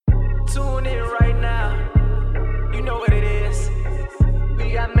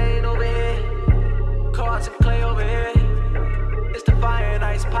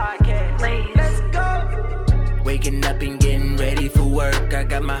waking up and getting ready for work. I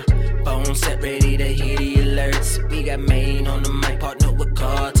got my phone set ready to hear the alerts. We got Maine on the mic, partner with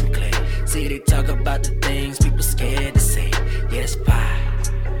Carlton Clay. See, they talk about the things people scared to say. Yeah, it's fire,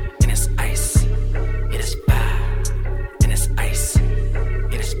 and it's ice. It is fire, and it's ice.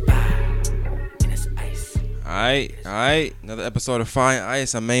 It is fire, and it's ice. Alright. Another episode of Fire and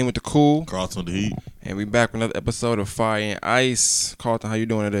Ice. I'm Maine with the cool. Carlton the Heat. And we back with another episode of Fire and Ice. Carlton, how you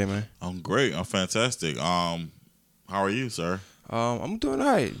doing today, man? I'm great. I'm fantastic. How are you, sir? I'm doing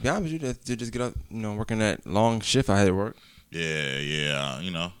alright. Be honest with you, to just get up, working that long shift I had to work. Yeah.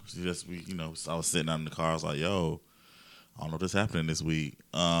 I was sitting out in the car. I was like, yo, I don't know what's happening this week.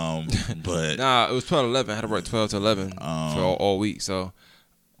 But Nah, it was 12-11. I had to work 12 to 11 for all week, so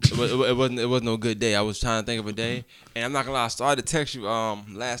it wasn't no good day. I was trying to think of a day, and I'm not gonna lie. I started to text you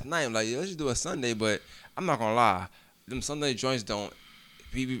last night. I'm like, let's just do a Sunday, but I'm not gonna lie. Them Sunday joints don't.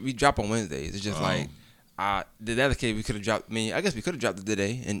 We drop on Wednesdays. It's just like. The other case we could have dropped. I guess we could have dropped it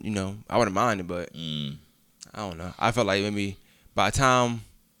today, and I wouldn't mind it, but I don't know. I felt like maybe by the time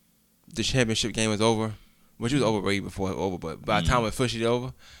the championship game was over, which was over way before it was over, but by the time we pushed it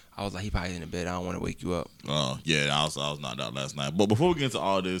over, I was like, he probably in the bed. I don't want to wake you up. Oh yeah, I was knocked out last night. But before we get into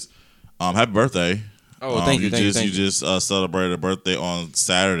all this, happy birthday! Oh, thank you. You just celebrated a birthday on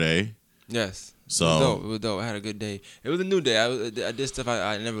Saturday. Yes. So it was dope. I had a good day. It was a new day. I did stuff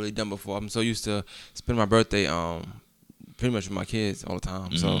I never really done before. I'm so used to spending my birthday pretty much with my kids all the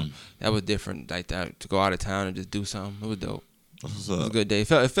time. So that was different, like that, to go out of town and just do something. It was dope. What's It was a good day. It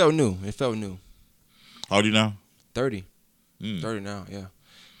felt new. How old are you now? 30. 30 now, yeah.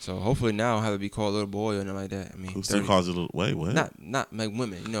 So hopefully now I'll have to be called a little boy or nothing like that. Who still calls you a little? Wait, what? Not like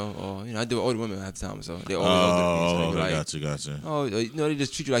women, or I deal with older women half the time, so they're always older than me. So they be like, gotcha. Oh, they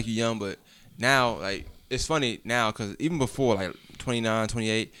just treat you like you're young, but now, like, it's funny now because even before, like, 29,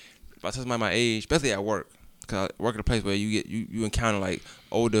 28, if I touch my age, especially at work, because I work at a place where you encounter, like,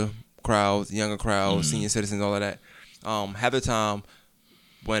 older crowds, younger crowds, senior citizens, all of that. Half the time,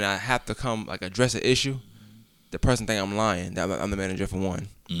 when I have to come, like, address an issue, the person think I'm lying, that I'm the manager for one.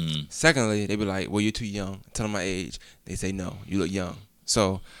 Secondly, they be like, well, you're too young. Tell them my age. They say, no, you look young.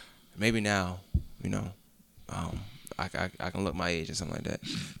 So maybe now, I can look my age or something like that.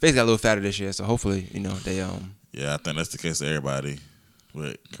 Face got a little fatter this year, so hopefully, they Yeah, I think that's the case of everybody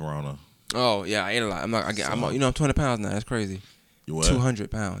with Corona. Oh yeah, I ate a lot. I'm 200 pounds now. That's crazy. You what? 200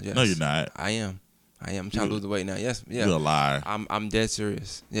 pounds. Yes. No, you're not. I am. I'm trying to lose the weight now. Yes. Yeah. You're a liar. I'm dead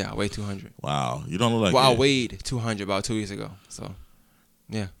serious. Yeah, I weigh 200. Wow, you don't look like. Well, it. I weighed 200 about 2 weeks ago. So,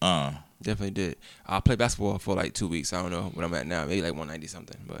 yeah. Definitely did. I played basketball for like 2 weeks. I don't know what I'm at now. Maybe like 190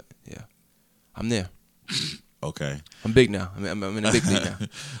 something. But yeah, I'm there. Okay. I'm big now. I'm in a big league now.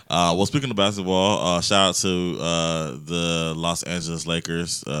 Well, speaking of basketball, shout out to the Los Angeles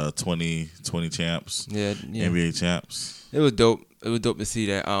Lakers, 2020 champs. Yeah. NBA champs. It was dope. It was dope to see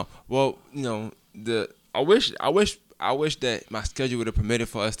that. Well, I wish that my schedule would have permitted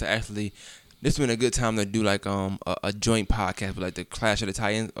for us to actually. This would been a good time to do like a joint podcast with like the Clash of the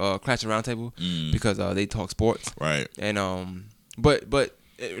Titans, Clash of the Roundtable, because they talk sports. Right. And but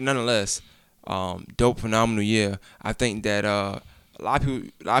nonetheless. Dope, phenomenal year. I think that a lot of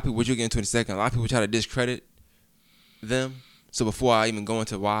people, which you'll get into in a second, a lot of people try to discredit them. So before I even go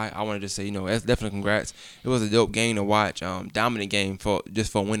into why, I want to just say, that's definitely congrats. It was a dope game to watch, dominant game for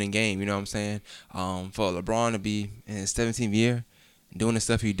a winning game. You know what I'm saying? For LeBron to be in his 17th year, doing the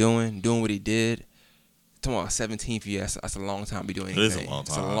stuff he's doing what he did. Talking about 17th year, that's a long time to be doing anything. It is a long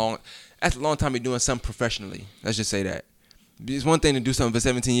time. That's a long time to be doing something professionally. Let's just say that. It's one thing to do something for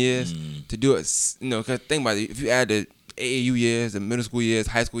 17 years, to do it, because think about it. If you add the AAU years, the middle school years,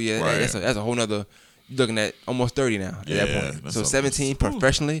 high school years, right. that's a whole nother, you're looking at almost 30 now at that point. So 17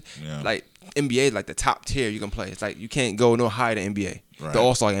 professionally, like NBA, like the top tier you can play. It's like you can't go no higher than NBA. Right. The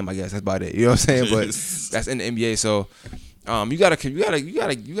All-Star game, I guess, that's about it. You know what I'm saying? But that's in the NBA, so you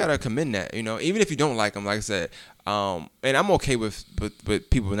gotta commend that. Even if you don't like them, like I said. And I'm okay with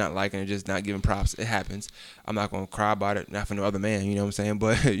people not liking it, just not giving props. It happens. I'm not gonna cry about it, not for no other man. You know what I'm saying?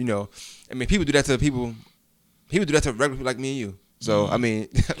 But people do that to people. People do that to regular people like me and you. So how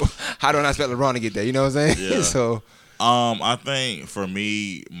do I expect LeBron to get there? You know what I'm saying? Yeah. So, I think for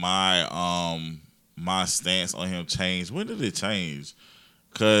me, my stance on him changed. When did it change?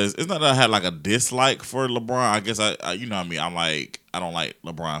 Cause it's not that I had like a dislike for LeBron. I guess I I'm like, I don't like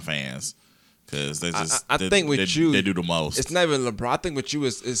LeBron fans. Because they just, I think with you, they do the most. It's not even LeBron. I think with you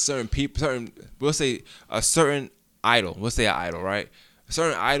is certain people, we'll say a certain idol. We'll say an idol, right?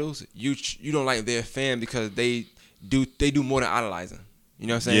 Certain idols, you don't like their fan because they do more than idolizing. You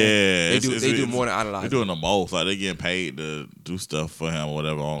know what I'm saying? Yeah, they do more than idolize. They're doing the most. Like, they getting paid to do stuff for him or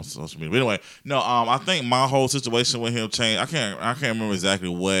whatever on social media. But anyway, no. I think my whole situation with him changed. I can't remember exactly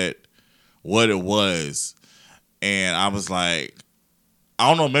what it was, and I was like, I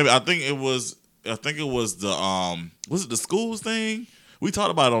don't know. Maybe I think it was the was it the schools thing? We talked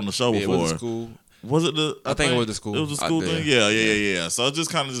about it on the show before. It was the school. Was it the? I think it was the school. It was the school thing. Yeah. So it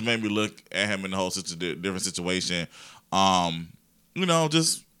just kind of just made me look at him in the whole different situation. You know,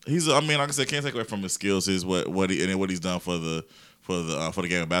 just I mean, like I said, can't take away from his skills. Is what he's done for the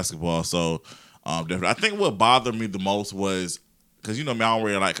game of basketball. So definitely, I think what bothered me the most was because I don't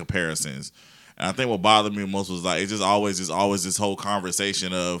really like comparisons, and I think what bothered me most was like it's just always this whole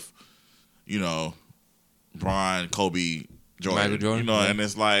conversation of, Bron, Kobe, Jordan, Michael Jordan, and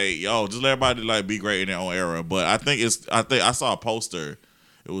it's like, yo, just let everybody like be great in their own era. But I think I saw a poster.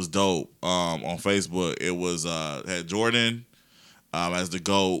 It was dope on Facebook. It was had Jordan as the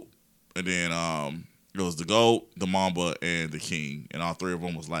GOAT, and then it was the GOAT, the Mamba, and the King, and all three of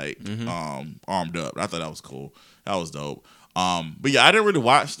them was like armed up. I thought that was cool. That was dope. But yeah, I didn't really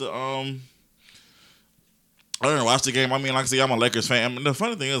watch the game. I mean, like I said, I'm a Lakers fan. I mean, the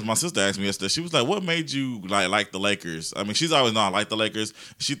funny thing is, my sister asked me yesterday. She was like, "What made you like the Lakers?" I mean, she's always known I like the Lakers.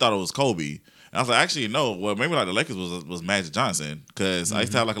 She thought it was Kobe. And I was like, actually, no. Well, maybe like the Lakers was Magic Johnson, because I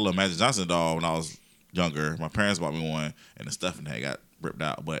used to have like a little Magic Johnson doll when I was younger. My parents bought me one, and the stuffing had got ripped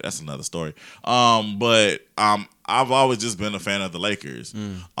out. But that's another story. But I've always just been a fan of the Lakers.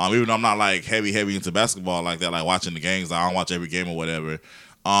 Even though I'm not like heavy into basketball like that, like watching the games. I don't watch every game or whatever.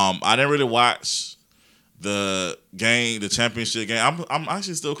 I didn't really watch the championship game. I'm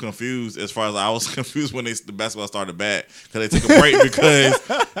actually still confused as far as I was confused when the basketball started back, because they took a break because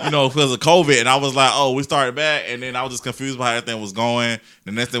of COVID, and I was like, oh, we started back, and then I was just confused by how everything was going.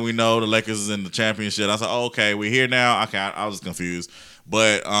 The next thing we know, the Lakers is in the championship. I was like, oh, okay, we're here now. Okay, I was confused,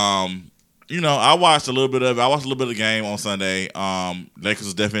 but I watched a little bit of it. I watched a little bit of the game on Sunday. Lakers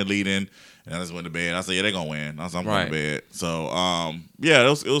was definitely leading. And I just went to bed. I said, yeah, they're going to win. I said, I'm going to bed. So, yeah,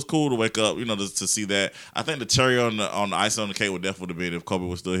 it was cool to wake up, to see that. I think the cherry on the icing on the cake would definitely be if Kobe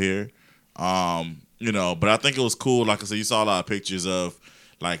was still here. But I think it was cool. Like I said, you saw a lot of pictures of,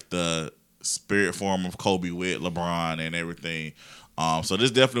 like, the spirit form of Kobe with LeBron and everything. So this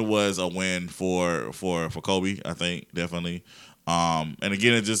definitely was a win for Kobe, I think, definitely. And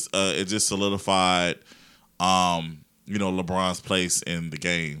again, it just solidified, LeBron's place in the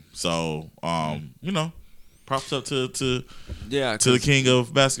game. So, props up to the king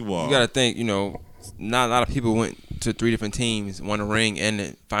of basketball. You got to think, not a lot of people went to 3 different teams, won a ring and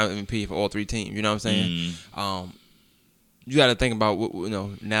the final MVP for all 3 teams. You know what I'm saying? You got to think about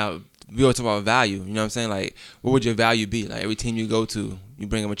now we always talk about value. You know what I'm saying? Like, what would your value be? Like, every team you go to, you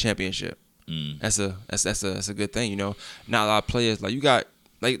bring them a championship. That's a good thing. Not a lot of players like you got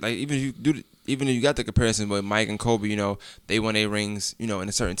like even if you got the comparison with Mike and Kobe, they won 8 rings, in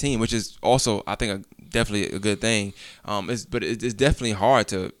a certain team, which is also, I think, definitely a good thing. But it's definitely hard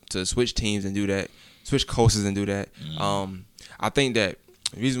to switch teams and do that, switch coaches and do that. I think that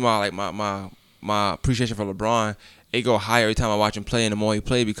the reason why, like, my appreciation for LeBron, it go higher every time I watch him play, and the more he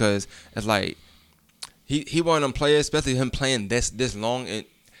play, because it's like he one of them players, especially him playing this long, and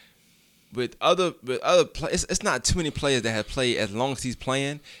with other players, it's not too many players that have played as long as he's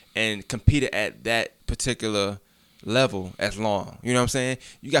playing and competed at that particular level as long. You know what I'm saying?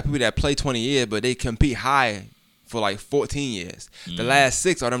 You got people that play 20 years, but they compete high for like 14 years. The last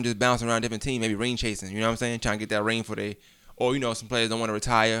 6 are them just bouncing around different teams, maybe ring chasing. You know what I'm saying? Trying to get that ring for or some players don't want to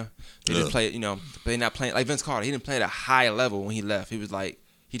retire. They just play, but they're not playing. Like Vince Carter, he didn't play at a high level when he left. He was like,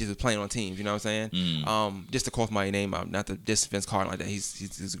 he just was playing on teams, you know what I'm saying? Just to call my name out, not to diss Vince Carter like that.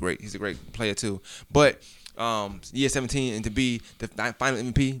 He's a great player too. But year 17 and to be the final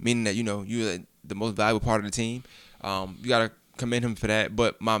MVP, meaning that you're the most valuable part of the team. You gotta commend him for that.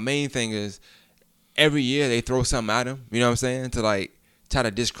 But my main thing is every year they throw something at him. You know what I'm saying? To like try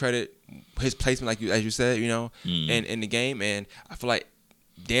to discredit his placement, like as you said, in the game. And I feel like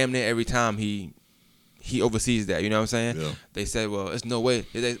damn near every time he oversees that, you know what I'm saying? Yeah. They said, well, it's no way.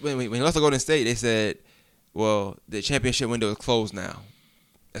 When he left Golden State, they said, well, the championship window is closed now.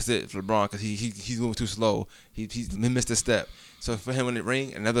 That's it for LeBron, because he's moving too slow. He missed a step. So for him to win the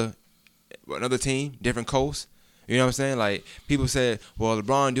ring, another team, different coast, you know what I'm saying? Like, people said, well,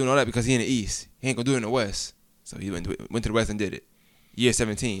 LeBron doing all that because he in the East. He ain't going to do it in the West. So he went to the West and did it. Year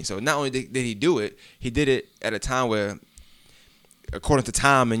 17. So not only did he do it, he did it at a time where, according to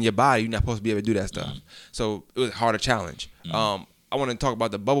time and your body, you're not supposed to be able to do that stuff. So it was a harder challenge. I want to talk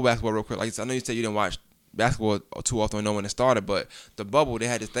about the bubble basketball real quick. Like I know you said you didn't watch basketball too often or know when it started, but the bubble, they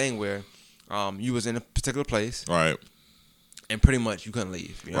had this thing where you was in a particular place. Right. and pretty much you couldn't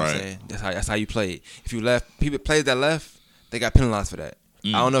leave. You know what I'm saying? That's how you played. If you left, players that left, they got penalized for that.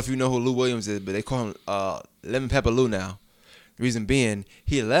 I don't know if you know who Lou Williams is, but they call him Lemon Pepper Lou now. The reason being,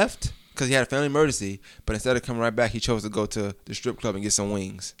 he left because he had a family emergency, but instead of coming right back, he chose to go to the strip club and get some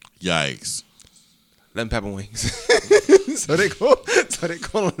wings. Yikes. Lemon pepper wings. so they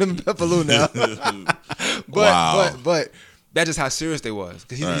call him Lemon Pepper Lou now. but that's just how serious they was,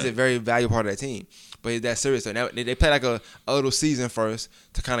 because he's a very valuable part of that team. But he's that serious. So now they play like a little season first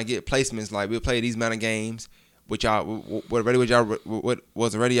to kind of get placements. Like, we'll play these amount of games, what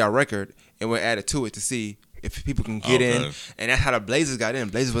was already our record, and we'll add it to it to see if people can get in. And that's how the Blazers got in.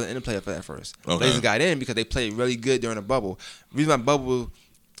 Blazers wasn't in the playoff at first. Blazers got in because they played really good during the bubble. The reason why bubble,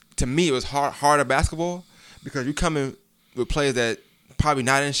 to me, it was harder basketball, because you come in with players that probably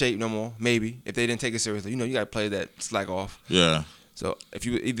not in shape no more, maybe, if they didn't take it seriously. You know, you got players that slack off. Yeah. So if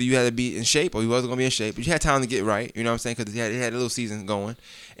either you had to be in shape or you wasn't going to be in shape, but you had time to get right, you know what I'm saying, because they had a little season going.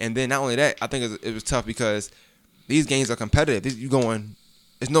 And then not only that, I think it was tough because these games are competitive. It's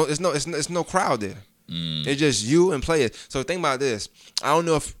no crowd there. It's just you and players. So think about this. I don't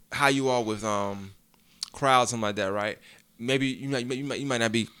know how you are with crowds, something like that, right? Maybe you might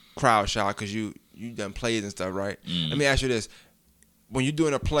not be crowd shy because you done plays and stuff, right? Let me ask you this: when you're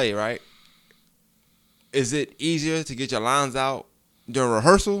doing a play, right, is it easier to get your lines out during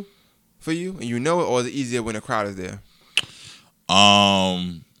rehearsal for you, and you know it, or is it easier when the crowd is there?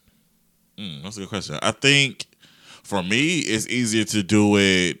 That's a good question. I think for me, it's easier to do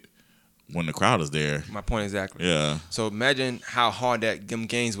it when the crowd is there. My point exactly. Yeah. So imagine how hard them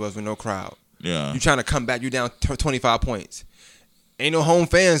games was with no crowd. Yeah. You trying to come back, you down 25 points. Ain't no home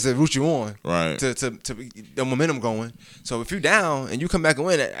fans to root you on. Right. To the momentum going. So if you're down and you come back and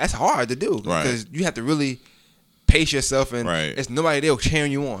win, that's hard to do. Right. Because you have to really pace yourself, and there's nobody there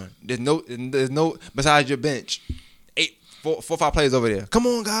cheering you on. There's no besides your bench. 4 or 5 players over there. Come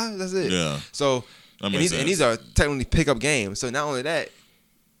on, guys. That's it. Yeah. So and these are technically pickup games. So not only that,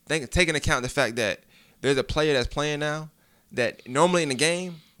 take into account the fact that there's a player that's playing now that normally in the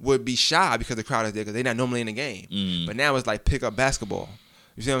game would be shy because the crowd is there because they're not normally in the game. But now it's like pickup basketball.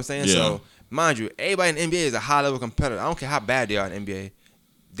 You see what I'm saying? Yeah. So mind you, everybody in the NBA is a high level competitor. I don't care how bad they are in the NBA.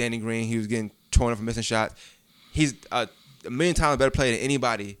 Danny Green, he was getting torn up for missing shots. He's a million times better player than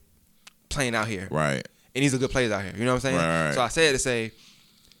anybody playing out here. Right. And he's a good player out here. You know what I'm saying? Right. So I say it to say,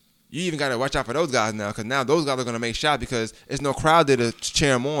 you even got to watch out for those guys now, because now those guys are going to make shots because there's no crowd there to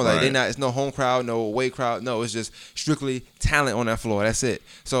cheer them on. Like it's no home crowd, no away crowd. No, it's just strictly talent on that floor. That's it.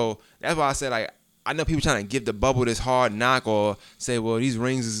 So that's why I said, like, I know people trying to give the bubble this hard knock or say, well, these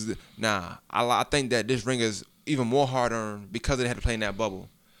rings is nah. I think that this ring is even more hard earned because they had to play in that bubble.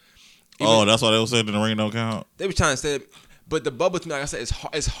 That's why they were saying the ring don't count. They were trying to say, but the bubble to me, like I said,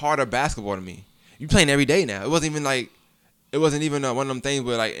 it's harder basketball to me. You playing every day now. It wasn't even one of them things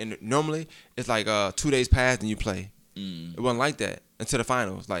where, like, normally it's like 2 days pass and you play. It wasn't like that until the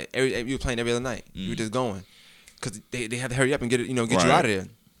finals. Like you were playing every other night. You were just going because they had to hurry up and get you out of there.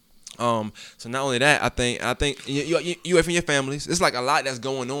 So not only that, I think you and your families. It's like a lot that's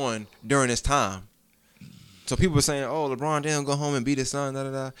going on during this time. So people were saying, "Oh, LeBron didn't go home and beat his son,"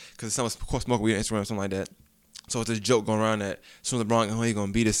 because someone, of course, smoking weed on Instagram or something like that. So it's this joke going around that as soon as LeBron goes home, he's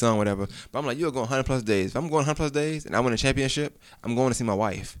gonna beat his son, whatever. But I'm like, you're going 100+ days. If I'm going 100+ days and I win a championship, I'm going to see my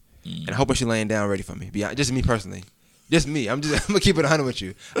wife, and I hope she's laying down ready for me. Just me personally, just me. I'm gonna keep it 100 with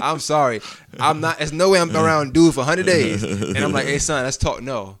you. I'm sorry, I'm not. There's no way I'm around dude for 100 days, and I'm like, hey son, let's talk.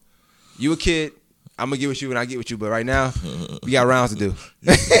 No, you a kid. I'm gonna get with you when I get with you, but right now we got rounds to do.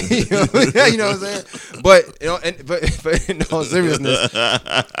 you know what I'm saying? But but in all seriousness,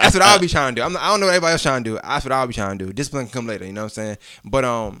 that's what I'll be trying to do. I don't know what everybody else trying to do. That's what I'll be trying to do. Discipline can come later. You know what I'm saying? But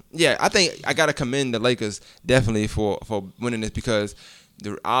yeah, I think I gotta commend the Lakers definitely for winning this, because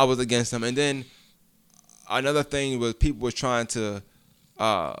I was against them. And then another thing was people was trying to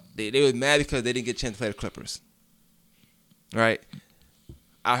they was mad because they didn't get a chance to play the Clippers. Right?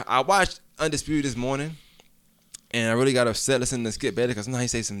 I watched Undisputed this morning, and I really got upset listening to Skip Bayless because sometimes he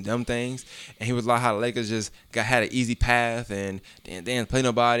say some dumb things, and he was like how the Lakers just had an easy path and they didn't play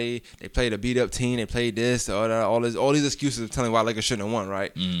nobody. They played a beat up team. They played this or that, all these excuses of telling why Lakers shouldn't have won.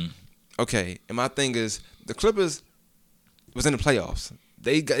 Right? Okay. And my thing is the Clippers was in the playoffs.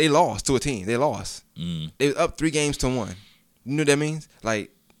 They lost to a team. They lost. They was up 3-1. You know what that means?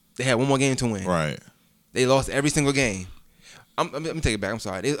 Like they had one more game to win. Right. They lost every single game. Let me take it back. I'm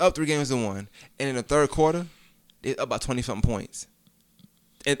sorry. They was up 3-1, and in the third quarter, they was up by 20-something points.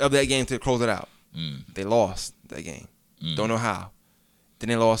 And of that game to close it out, they lost that game. Don't know how. Then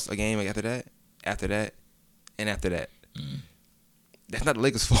they lost a game after that, and after that. that's not the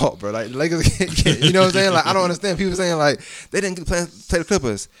Lakers' fault, bro. Like the Lakers, you know what I'm saying? Like I don't understand people saying like they didn't play the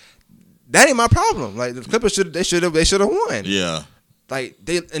Clippers. That ain't my problem. Like the Clippers should have won. Yeah. Like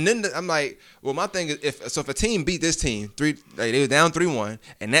I'm like, well, my thing is if a team beat this team they were down 3-1,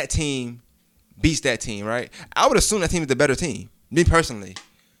 and that team beats that team, right? I would assume that team is the better team. Me personally,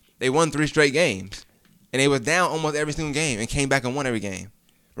 they won 3 straight games, and they was down almost every single game and came back and won every game,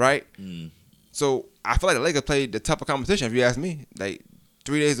 right? So I feel like the Lakers played the tougher competition. If you ask me, like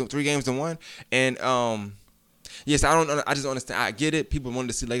 3 games to 1, and yes, I just don't understand. I get it. People wanted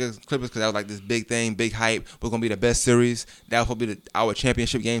to see Lakers Clippers because that was like this big thing, big hype. We're gonna be the best series. That was supposed to be our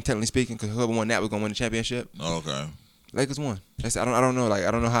championship game, technically speaking, because whoever won that was gonna win the championship. Okay. Lakers won. I don't know. Like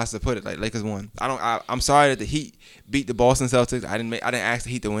I don't know how else to put it. Like Lakers won. I'm sorry that the Heat beat the Boston Celtics. I didn't ask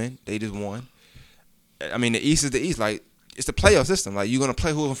the Heat to win. They just won. I mean, the East is the East. Like it's the playoff system. Like you're gonna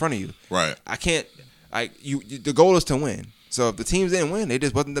play who's in front of you. Right. I can't. Like the goal is to win. So if the teams didn't win, they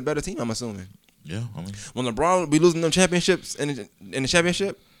just wasn't the better team. I'm assuming. Yeah, I mean, when LeBron be losing them championships in the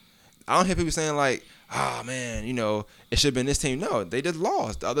championship, I don't hear people saying like, "Oh man, it should have been this team." No, they just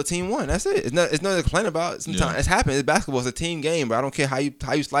lost. The other team won. That's it. It's nothing to complain about. Sometimes it's happened. It's basketball. It's a team game, but I don't care how you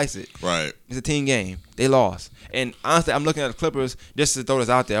slice it. Right. It's a team game. They lost. And honestly, I'm looking at the Clippers just to throw this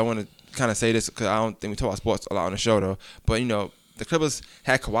out there. I want to kind of say this because I don't think we talk about sports a lot on the show though. But the Clippers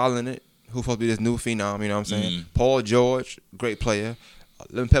had Kawhi Leonard, who's supposed to be this new phenom. You know what I'm saying? Paul George, great player.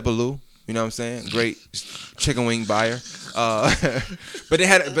 Lim Pepper Lou. You know what I'm saying? Great chicken wing buyer. But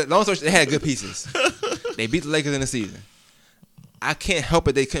long story short, they had good pieces. They beat the Lakers in the season. I can't help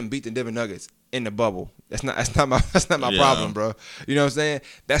it they couldn't beat the Denver Nuggets in the bubble. That's not my problem, bro. You know what I'm saying?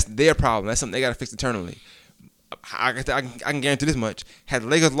 That's their problem. That's something they gotta fix internally. I can guarantee this much. Had the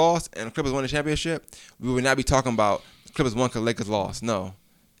Lakers lost and the Clippers won the championship, we would not be talking about the Clippers won because the Lakers lost. No.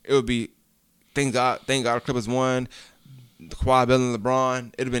 It would be thank God the Clippers won. The Kawhi, Bill, and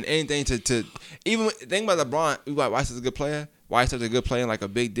LeBron. It'd have been anything to even think about LeBron. Why he's such a good player? Why he's such a good player and like a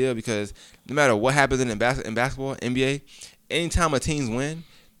big deal? Because no matter what happens in basketball, NBA, anytime a teams win,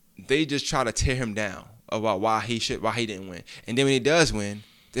 they just try to tear him down about why he didn't win. And then when he does win,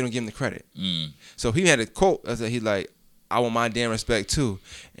 they don't give him the credit. So he had a quote that said he's like, "I want my damn respect too."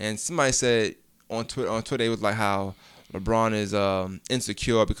 And somebody said on Twitter it was like how LeBron is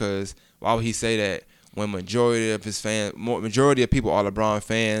insecure because why would he say that? When majority of people are LeBron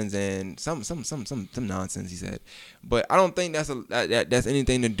fans and some nonsense he said, but I don't think that's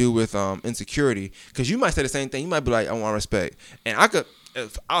anything to do with insecurity because you might say the same thing. You might be like, "I want respect," and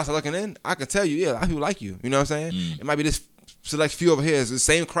if I was looking in, I could tell you, yeah, a lot of people like you. You know what I'm saying? It might be this select few over here. It's the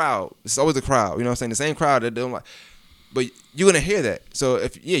same crowd. It's always a crowd. You know what I'm saying? The same crowd that don't like. But you're gonna hear that. So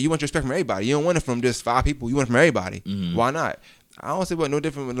you want respect from everybody. You don't want it from just 5 people. You want it from everybody. Why not? I don't see what no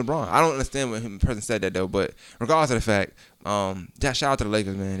different with LeBron. I don't understand when the person said that though. But regardless of the fact, shout out to the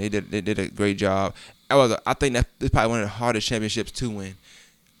Lakers, man. They did a great job. I think that it's probably one of the hardest championships to win.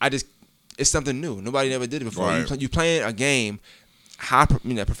 It's something new. Nobody ever did it before. Right. You playing a game,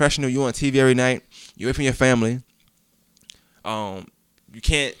 professional. You on TV every night. You're away from your family. You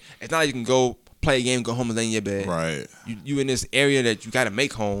can't. It's not like you can go play a game, go home and lay in your bed. Right. You in this area that you got to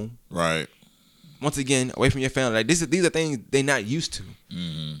make home. Right. Once again, away from your family. Like these are things they're not used to.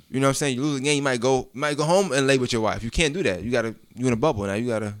 You know what I'm saying? You lose a game, you might go home and lay with your wife. You can't do that. You in a bubble now. You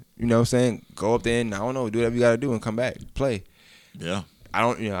gotta, you know what I'm saying? Go up there and I don't know, do whatever you gotta do and come back, play. Yeah.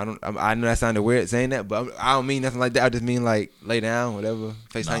 I know that sounded weird saying that, but I don't mean nothing like that. I just mean like lay down, whatever.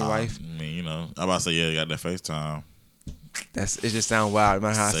 FaceTime your wife. I mean, I'm about to say you got that FaceTime. It just sounds wild, no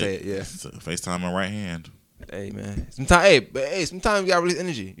matter how I say it. Yeah. FaceTime in right hand. Hey man, sometimes you gotta release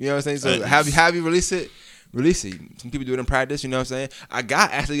energy. You know what I'm saying? So have you release it. Some people do it in practice. You know what I'm saying? A guy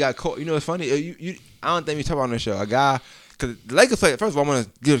actually got caught. You know what's funny? I don't think we talk about on the show. A guy, because the Lakers played. First of all, I want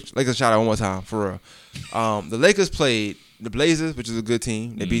to give Lakers a shout out one more time for real. The Lakers played the Blazers, which is a good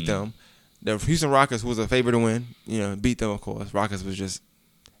team. They beat them. The Houston Rockets, who was a favorite to win, beat them of course. Rockets was just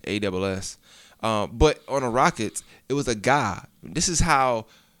ASS. But on the Rockets, it was a guy. This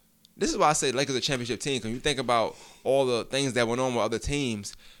is why I say Lakers are a championship team. Because you think about all the things that went on with other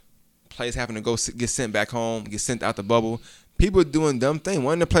teams, players having to go get sent back home, get sent out the bubble. People doing dumb things.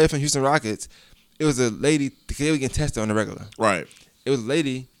 One of the players from Houston Rockets, it was a lady, they were getting tested on the regular. Right. It was a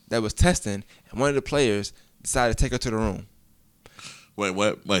lady that was testing, and one of the players decided to take her to the room. Wait,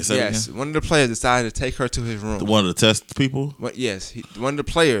 what? Wait, say yes, one of the players decided to take her to his room. One of the test people? Yes, one of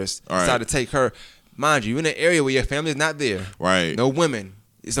the players decided to take her. Mind you, in an area where your family is not there. Right. No women.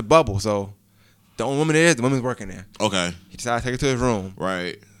 It's a bubble, so the only woman there is the woman's working there. Okay. He decided to take her to his room.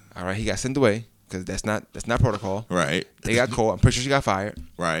 Right. All right. He got sent away because that's not protocol. Right. They got caught. I'm pretty sure she got fired.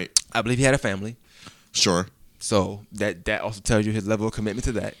 Right. I believe he had a family. Sure. So that also tells you his level of commitment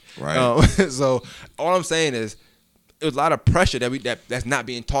to that. Right. So all I'm saying is, it was a lot of pressure that's not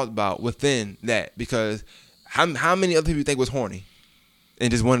being talked about within that, because how many other people you think was horny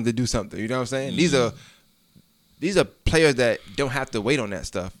and just wanted to do something? You know what I'm saying? Mm-hmm. These are players that don't have to wait on that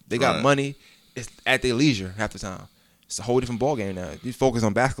stuff. They got money. It's at their leisure half the time. It's a whole different ballgame now. You focus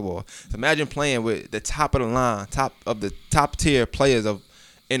on basketball. So imagine playing with the top of the line, top tier players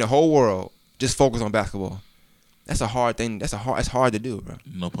in the whole world, just focus on basketball. That's a hard thing. It's hard to do, bro.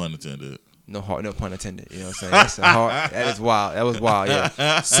 No pun intended. No pun intended. You know what I'm saying? That is wild. That was wild.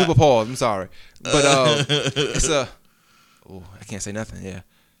 Yeah. Super pause. I'm sorry, but it's I can't say nothing. Yeah,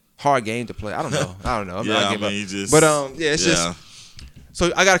 hard game to play. I don't know. It's just.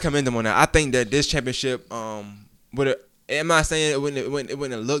 So I gotta commend them on that. I think that this championship, I'm not saying it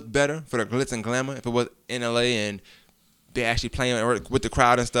wouldn't have looked better for the glitz and glamour if it was in LA and they actually playing with the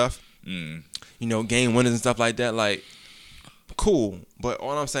crowd and stuff. Mm. You know, game winners and stuff like that. Like, cool. But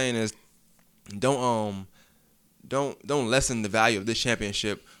all I'm saying is, don't lessen the value of this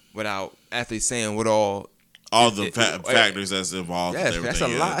championship without actually saying what all the factors that's involved. Yeah, that's a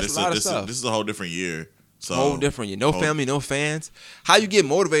lot. That's a lot of stuff. This is a whole different year. So whole different year. No family, no fans. How you get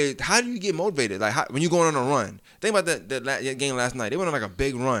motivated? How do you get motivated? Like when you're going on a run. Think about that game last night. They went on like a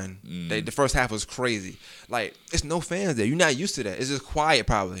big run. Mm. The first half was crazy. Like, it's no fans there. You're not used to that. It's just quiet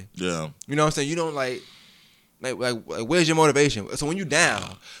probably. Yeah. You know what I'm saying? You don't like where's your motivation? So when you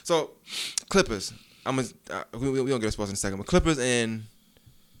down, so Clippers. We don't get a sports in a second, but Clippers and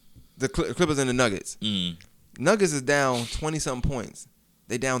the Nuggets. Mm. Nuggets is down 20-something points.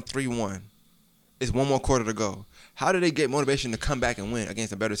 They down 3-1. It's one more quarter to go. How do they get motivation to come back and win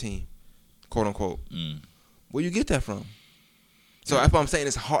against a better team, quote unquote? Mm. Where you get that from? So that's what I'm saying.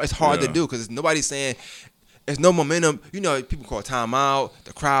 It's hard to do because nobody's saying. There's no momentum. You know, people call timeout.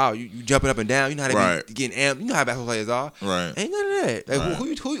 The crowd, you jumping up and down. You know how they be getting amped. You know how basketball players are. Right. Ain't none of that. Like, who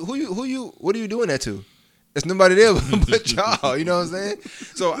you? What are you doing that to? There's nobody there but y'all. You know what I'm saying?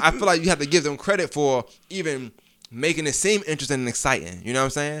 So I feel like you have to give them credit for even making it seem interesting and exciting. You know what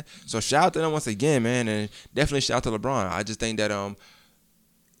I'm saying? So shout out to them once again, man, and definitely shout out to LeBron. I just think that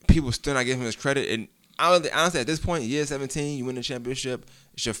people still not giving him his credit. And honestly, at this point, year 17, you win the championship.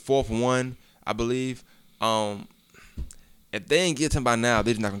 It's your fourth one, I believe. If they ain't give it to him by now,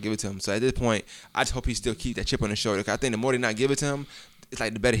 they're just not gonna give it to him. So at this point, I just hope he still keep that chip on his shoulder. I think the more they not give it to him, it's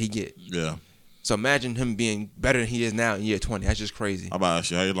like the better he get. Yeah. So imagine him being better than he is now in year 20. That's just crazy. How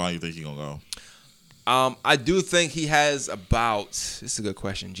about you? How long you think he gonna go? I do think he has about. This is a good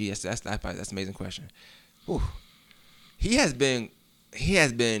question. Gee, that's an amazing question. Whew. He has been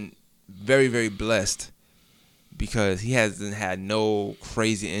very, very blessed because he hasn't had no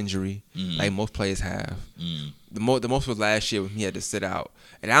crazy injury like most players have. Mm. The most was last year when he had to sit out,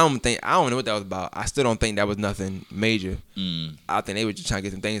 and I don't know what that was about. I still don't think that was nothing major. Mm. I think they were just trying to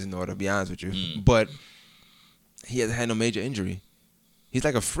get some things in order. To be honest with you, but he hasn't had no major injury. He's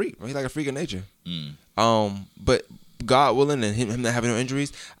like a freak. He's like a freak of nature. Mm. But God willing and him not having no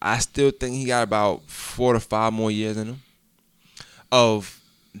injuries, I still think he got about 4 to 5 more years in him of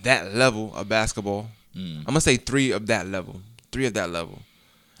that level of basketball. Mm. I'm gonna say 3 of that level. 3 of that level.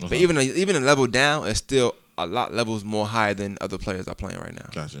 Uh-huh. But even a level down is still a lot levels more higher than other players are playing right now.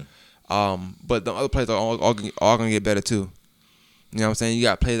 Gotcha. But the other players are all gonna get better too. You know what I'm saying? You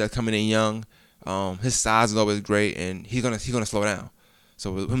got players that coming in young. His size is always great, and he's gonna slow down.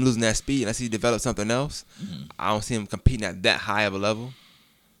 So with him losing that speed, unless he develops something else, I don't see him competing at that high of a level.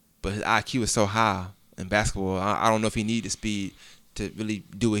 But his IQ is so high in basketball. I don't know if he needs the speed to really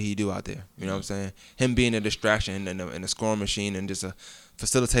do what he do out there. You know what I'm saying? Him being a distraction and a scoring machine and just a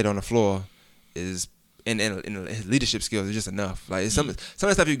facilitator on the floor is, and his leadership skills is just enough. Like some of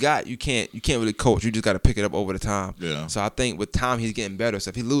the stuff you got, you can't really coach. You just got to pick it up over the time. Yeah. So I think with time he's getting better. So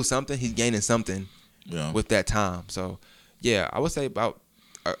if he lose something, he's gaining something with that time. So yeah, I would say about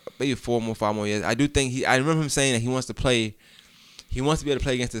maybe 5 more years. I do think I remember him saying that he wants to be able to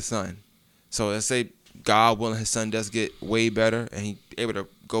play against his son. So let's say God willing, his son does get way better and he able to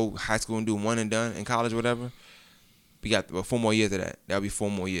go high school and do one and done in college or whatever. We got about 4 more years of that. That'll be 4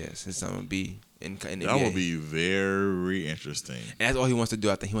 more years. His son will be in the NBA. That would be very interesting. And that's all he wants to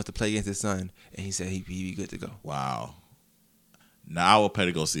do. I think he wants to play against his son, and he said he'd be good to go. Wow. Now I would pay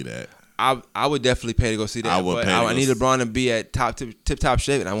to go see that. I would definitely pay to go see that. I need LeBron to be at tip-top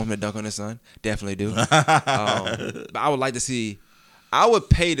shape, and I want him to dunk on his son. Definitely do. But I would like to see. I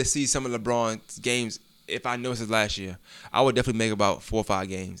would pay to see some of LeBron's games if I know it's his last year. I would definitely make about 4 or 5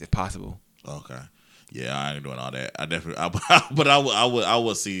 games if possible. Okay. Yeah, I ain't doing all that. I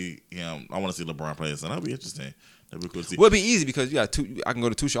would see him. I want to see LeBron play his son. That'd be interesting. That'd be cool to see. Well, it'd be easy because you got 2. I can go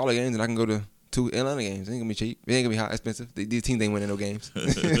to 2 Charlotte games and I can go to 2 Atlanta games. It ain't gonna be cheap. It ain't gonna be high expensive. These teams ain't winning no games.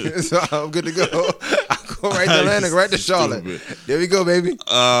 So I'm good to go. I'll go right to Atlanta, right to Charlotte. There we go, baby.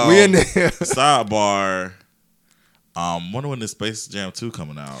 We in there. Sidebar. Wonder when the Space Jam 2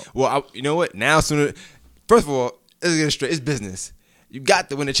 coming out. Well, you know what? Now, sooner. First of all, let's get it straight. It's business. You got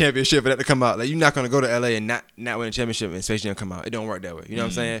to win the championship for that to come out. Like, you're not gonna go to LA and not win a championship and Space Jam come out. It don't work that way. You know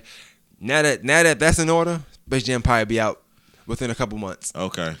what I'm saying? Now that that's in order, Space Jam probably be out within a couple months.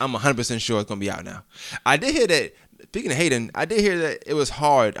 Okay. I'm 100% sure it's gonna be out now. I did hear that. Speaking of Hayden, I did hear that it was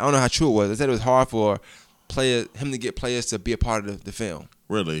hard. I don't know how true it was. They said it was hard for him to get players to be a part of the film.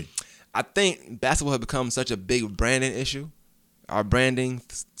 Really? I think basketball has become such a big branding issue, our branding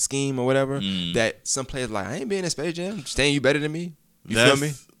scheme or whatever, that some players like, I ain't being in Space Jam. Stan, you better than me. You feel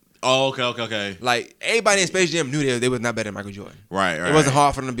me? Oh, okay. Like, everybody in Space Jam knew they was not better than Michael Jordan. Right. It wasn't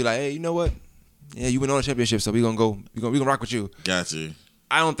hard for them to be like, hey, you know what? Yeah, you went on a championship, so we gonna rock with you. Got you.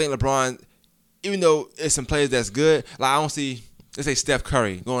 I don't think LeBron, even though it's some players that's good, like I don't see, let's say Steph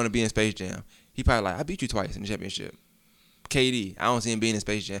Curry going to be in Space Jam. He probably like, I beat you twice in the championship. KD, I don't see him being in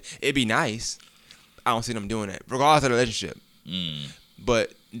Space Jam. It'd be nice. I don't see them doing that, regardless of the relationship.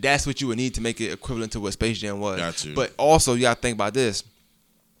 But that's what you would need to make it equivalent to what Space Jam was. Got you. But also, you got to think about this.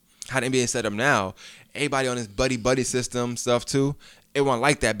 How the NBA set up now, everybody on this buddy system stuff too, it wasn't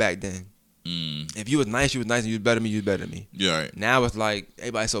like that back then. If you was nice, and you was better than me, you was better than me. Yeah, right. Now it's like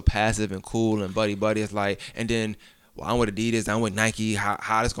everybody's so passive and cool and buddy. It's like, and then, well, I'm with Adidas, I'm with Nike.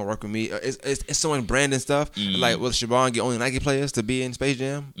 How this gonna work with me? It's so much branding stuff. Like, will Shaban get only Nike players to be in Space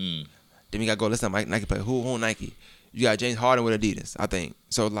Jam? Then we gotta go. Let's not Nike player. Who on Nike? You got James Harden with Adidas, I think.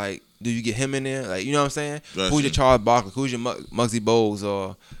 So like, do you get him in there? Like, you know what I'm saying? Gotcha. Who's your Charles Barkley? Who's your Muggsy Bogues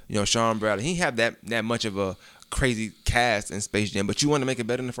or Sean Bradley? He have that much of a crazy cast in Space Jam, but you want to make it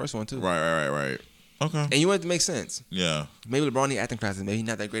better than the first one too. Right. Okay. And you want it to make sense. Yeah. Maybe LeBron need acting classes. Maybe he's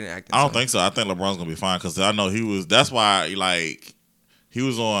not that great at acting. I don't think so. I think LeBron's gonna be fine because I know he was. That's why he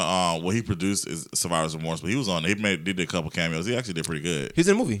was on. What he produced is Survivor's Remorse, but he was on. Did a couple cameos. He actually did pretty good. He's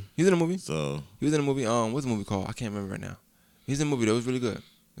in a movie. So he was in a movie. What's the movie called? I can't remember right now. He's in a movie that was really good.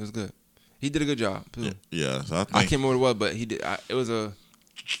 It was good. He did a good job too. Yeah. So I can't remember what it was, but he did. It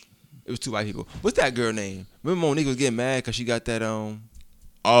was 2 white people. What's that girl name? Remember Monique was getting mad because she got that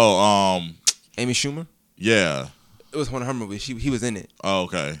Amy Schumer? Yeah. It was one of her movies. He was in it. Oh,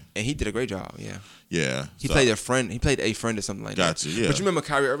 okay. And he did a great job. Yeah. Yeah. He played a friend. He played a friend or something like that. Gotcha. Yeah. But you remember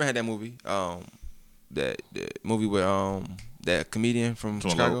Kyrie Irving had that movie? That movie with that comedian from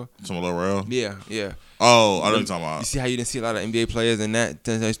Chicago. Some Laurel. Yeah. Oh, I know what you're talking about. You see how you didn't see a lot of NBA players in that,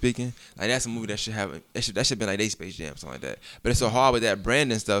 technically speaking? Like, that's a movie that should have, that should been like they Space Jam, something like that. But it's so hard with that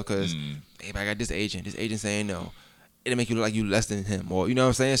branding stuff because, hey, I got this agent saying no. It'll make you look like you less than him, or you know what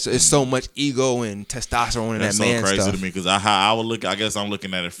I'm saying? So it's so much ego and testosterone in that man stuff. That's so crazy to me because I would look. I guess I'm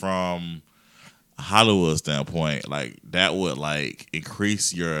looking at it from Hollywood standpoint. Like that would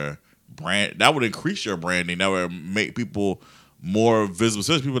increase your brand. That would increase your branding. That would make people more visible,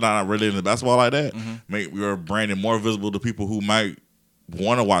 especially people that are not really into basketball like that. Make your branding more visible to people who might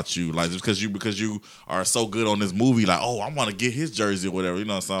want to watch you, like just because you are so good on this movie. Like, oh, I want to get his jersey or whatever. You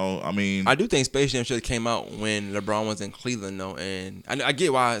know, so I mean, I do think Space Jam should have came out when LeBron was in Cleveland, though, and I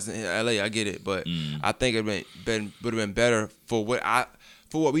get why it's in LA. I get it, but I think it would have been better for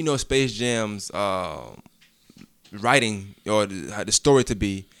what we know Space Jam's writing or the story to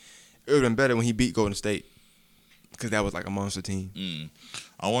be. It would have been better when he beat Golden State because that was like a monster team.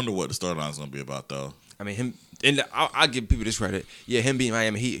 I wonder what the storyline's gonna be about, though. I mean, him, and I'll give people this credit. Yeah, him beating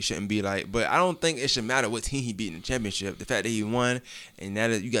Miami Heat shouldn't be like, but I don't think it should matter what team he beat in the championship. The fact that he won, and now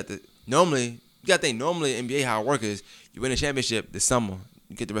that you got to think normally NBA how it works is you win a championship this summer,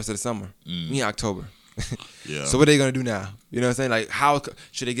 you get the rest of the summer. In October. Yeah. So what are they gonna do now? You know what I'm saying? Like, how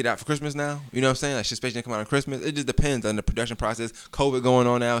should they get out for Christmas now? You know what I'm saying? Like, should Space Jam come out on Christmas? It just depends on the production process. COVID going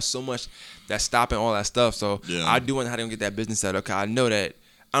on now, so much that's stopping all that stuff. So I do wonder how they're gonna get that business set up. 'Cause I know that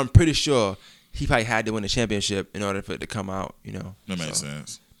I'm pretty sure he probably had to win the championship in order for it to come out. You know, that makes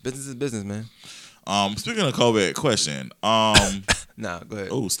sense. Business is business, man. Speaking of COVID, question. Nah, go ahead.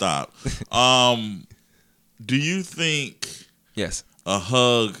 Oh, stop. Do you think yes, a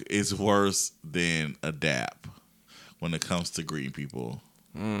hug is worse than a dap when it comes to greeting people?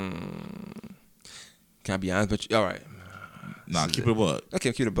 Can I be honest with you? All right. Nah, keep it a buck.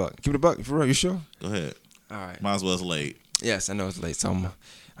 Okay, keep it a buck. Keep it a buck. For real, you sure? Go ahead. All right. Might as well. It's late. Yes, I know it's late, so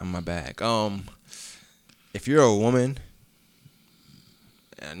I'm my bag. If you're a woman,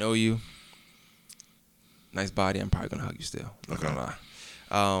 and I know you, nice body, I'm probably gonna hug you still. Not gonna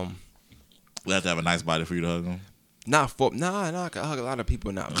lie. We have to have a nice body for you to hug them. Not for I can hug a lot of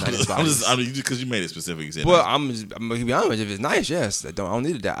people not because you made it specific. You said well, I'm gonna be honest. If it's nice, yes, I don't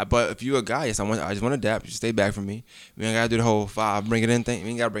need to dap. But if you're a guy, yes, I just want to dap. Just stay back from me. We ain't gotta do the whole 5 bring it in thing.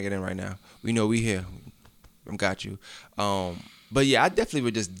 We ain't gotta bring it in right now. We know we here. I got you. But yeah, I definitely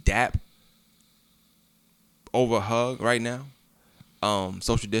would just dap over a hug right now.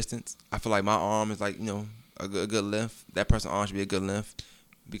 Social distance. I feel like my arm is like a good length. That person's arm should be a good length.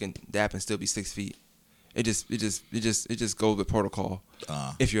 We can dap and still be 6 feet. It just goes with protocol.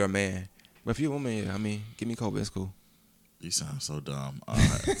 If you're a man, but if you're a woman, yeah, I mean, give me COVID. It's cool. You sound so dumb.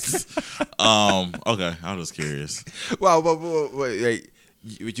 Okay, I'm just curious. Well, wait,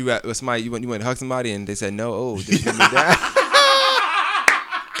 you with somebody you went to hug somebody and they said no. Oh, just give me that.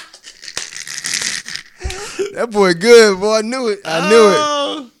 That boy good, boy. I knew it.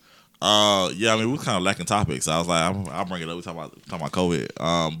 Yeah, I mean, we were kind of lacking topics. So I was like, I'll bring it up. We talking about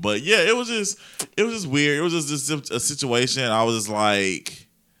COVID. But yeah, it was just weird. It was just a situation. I was just like,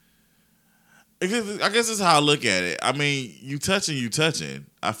 I guess this is how I look at it. I mean, you touching.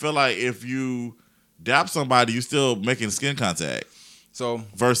 I feel like if you dap somebody, you still making skin contact. So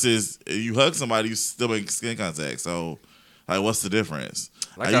versus you hug somebody, you still making skin contact. So like, what's the difference?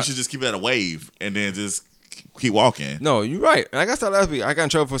 Like you should just keep it at a wave and then just keep walking. No, you're right. Like I said last week, I got in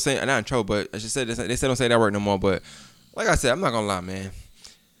trouble for saying, not in trouble, but I just said they said don't say that word no more. But like I said, I'm not gonna lie, man.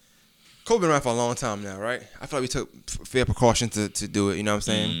 COVID been around for a long time now, right? I feel like we took fair precautions to do it. You know what I'm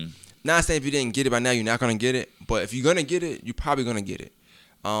saying? Not saying if you didn't get it by now, you're not gonna get it. But if you're gonna get it, you're probably gonna get it.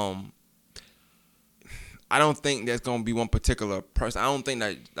 I don't think there's gonna be one particular person. I don't think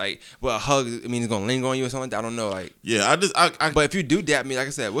that a hug, I mean, it's gonna linger on you or something. I don't know, Yeah, But if you do dap me, like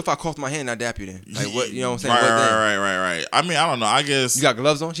I said, what if I cough my hand and I dap you then? Like what? You know what I'm saying? Right. I mean, I don't know. I guess you got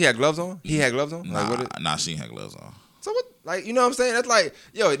gloves on. She had gloves on. He had gloves on. Nah, she ain't had gloves on. So what? Like, you know what I'm saying? That's like,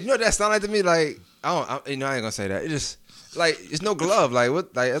 you know what that sound like to me? Like, I ain't gonna say that. It just. Like, it's no glove. Like,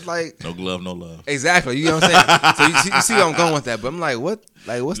 what? Like, it's like no glove, no love. Exactly. You know what I'm saying? So you see where I'm going with that. But I'm like, what?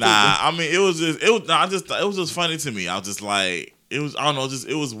 Like, what's I mean, it was just funny to me. I was just like, I don't know,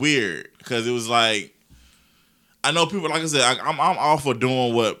 it was weird because it was like, I know people, like I said, I'm all for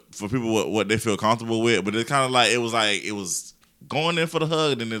doing what they feel comfortable with, but it's kind of like it was going in for the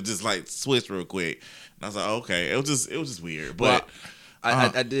hug and then it just like switched real quick. And I was like, okay, it was just weird, but.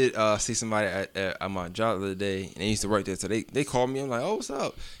 Well, I did see somebody at my job the other day, and they used to work there. So they called me. I'm like, oh, what's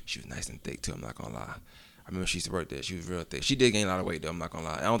up? She was nice and thick, too. I'm not going to lie. I remember she used to work there. She was real thick. She did gain a lot of weight, though. I'm not going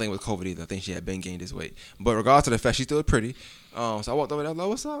to lie. I don't think it was COVID either. I think she had been gained this weight. But regardless of the fact, she still pretty. So I walked over there. I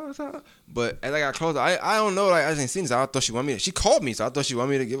was like, what's up? But as I got closer, I don't know. Like, I didn't see this. I thought she wanted me to. She called me, so I thought she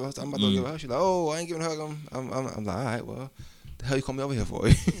wanted me to give her. I'm about to give her a hug. She's like, oh, I ain't giving a hug. I'm like, all right, well. The hell you call me over here for?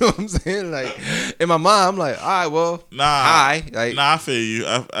 You know what I'm saying? Like, in my mind, I'm like, all right, well, hi. Like, I feel you.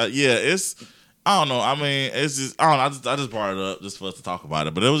 Yeah, it's, I don't know. I mean, it's just, I don't know. I just brought it up just for us to talk about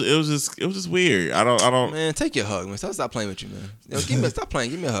it. But it was just weird. I don't. Man, take your hug, man. Stop playing with you, man. Stop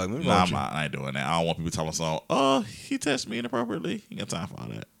playing. Give me a hug, man. I ain't doing that. I don't want people talking so. Oh, he touched me inappropriately. You got time for all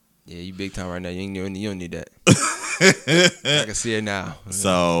that. Yeah, you big time right now. You don't need that. I can see it now.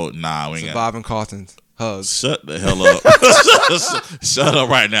 So we ain't Surviving Carlton's. Hugs. Shut the hell up. Shut up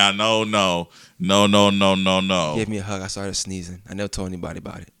right now. No. Give me a hug. I started sneezing. I never told anybody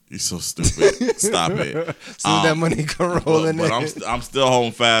about it. You're so stupid. Stop it. Soon that money come rolling in. But I'm still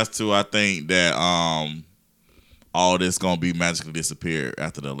holding fast to, I think that all this going to be magically disappear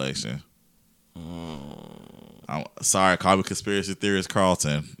after the election. I'm sorry, call me conspiracy theorist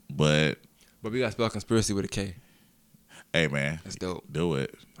Carlton, but we got to spell conspiracy with a K. Hey, man. That's dope. Do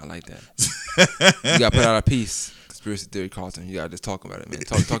it. I like that. You got to put out a piece. Conspiracy theory, Carlton. You got to just talk about it, man.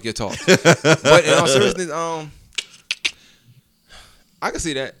 Talk your talk. But in all seriousness, I can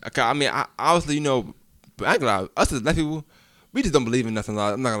see that. I mean, obviously, but I ain't gonna lie. Us as black people, we just don't believe in nothing.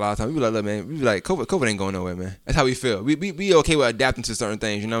 I'm not gonna lie. All the time. We be like, look, man. We be like, COVID ain't going nowhere, man. That's how we feel. We okay with adapting to certain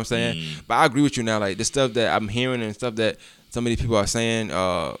things. You know what I'm saying? But I agree with you now. Like the stuff that I'm hearing and stuff that so many people are saying,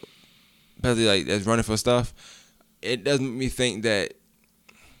 especially like that's running for stuff. It doesn't make me think that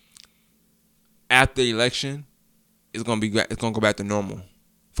after the election, it's gonna go back to normal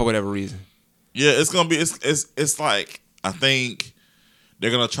for whatever reason. Yeah, it's gonna be. It's like I think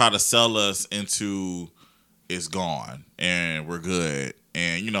they're gonna try to sell us into it's gone and we're good,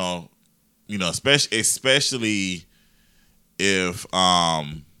 and especially if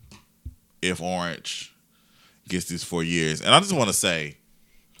Orange gets these 4 years, and I just want to say.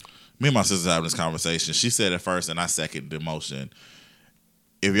 Me and my sister having this conversation. She said it first, and I second the motion.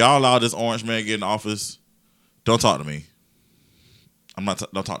 If y'all allow this orange man to get in office, don't talk to me. I'm not.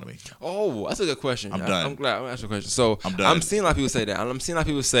 Don't talk to me. Oh, that's a good question. I'm done. I'm glad. I'm asking a question. So I'm done. I'm seeing a lot of people say that. I'm seeing a lot of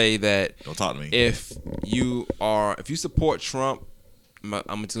people say that. Don't talk to me. If you support Trump,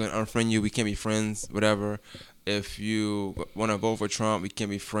 I'm just gonna unfriend you. We can't be friends. Whatever. If you want to vote for Trump, we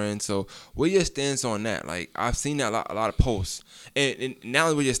can't be friends. So what's your stance on that? Like, I've seen that a lot of posts. And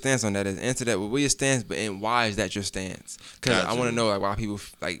now what your stance on that is, answer that. What's your stance, and why is that your stance? Because I want to know, like, why people,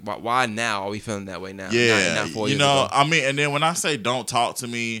 like, why now are we feeling that way now? Yeah, not 4 years ago. I mean, and then when I say don't talk to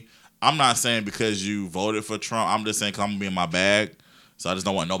me, I'm not saying because you voted for Trump. I'm just saying because I'm going to be in my bag. So I just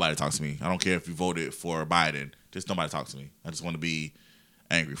don't want nobody to talk to me. I don't care if you voted for Biden. Just nobody talk to me. I just want to be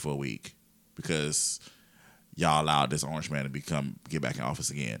angry for a week because y'all allowed this orange man to get back in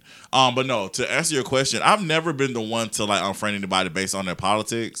office again. But no, to answer your question, I've never been the one to like unfriend anybody based on their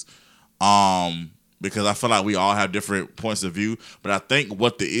politics. Because I feel like we all have different points of view. But I think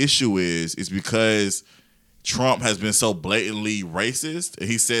what the issue is because Trump has been so blatantly racist, and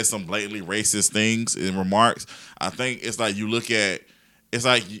he said some blatantly racist things in remarks. I think it's like you look at it's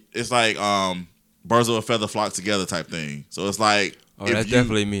like birds of a feather flock together type thing. So it's like, oh, that's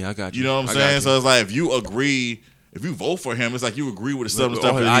definitely me. I got you. You know what I'm saying? So it's like if you agree, if you vote for him, it's like you agree with the stuff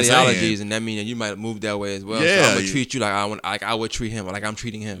that he's ideologies, saying. and that means that you might move that way as well. Yeah, so I'm gonna treat you like I would treat him, or like I'm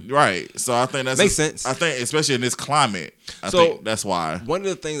treating him. Right. So I think that makes sense. I think especially in this climate, I think that's why. One of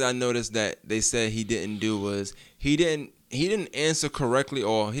the things I noticed that they said he didn't do was he didn't answer correctly,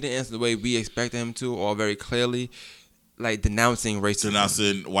 or he didn't answer the way we expected him to, or very clearly. Like denouncing racism,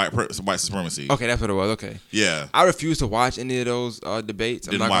 denouncing white supremacy. Okay, that's what it was. Okay, yeah. I refuse to watch any of those debates.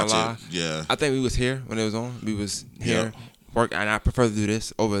 I'm not gonna lie. Yeah, I think we was here when it was on. We was here, work, and I prefer to do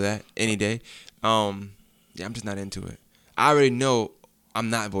this over that any day. Yeah, I'm just not into it. I already know I'm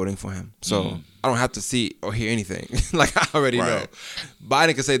not voting for him, so I don't have to see or hear anything. Like I already know.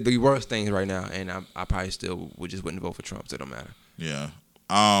 Biden could say the worst things right now, and I probably still wouldn't vote for Trump. So it don't matter. Yeah.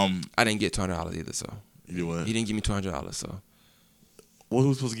 I didn't get $200 either, so. You what? He didn't give me $200, so. Well,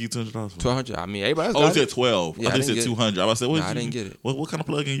 who's supposed to give you $200 for? $200. I mean, everybody else got it. He said 12. Yeah, I think he said 200. I said, what? Nah, I didn't get it. What kind of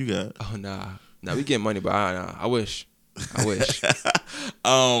plug-in you got? Oh, nah, we get money, but I wish.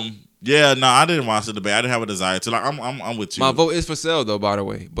 Yeah, no, I didn't watch the debate. I didn't have a desire to. Like, I'm with you. My vote is for sale, though, by the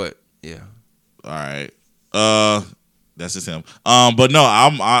way. But yeah. All right. That's just him. But no,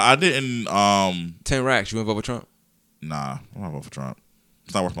 I didn't. 10 racks. You want to vote for Trump? Nah, I'm not voting for Trump.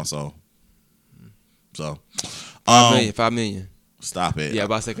 It's not worth my soul. So, 5 million. Stop it. Yeah,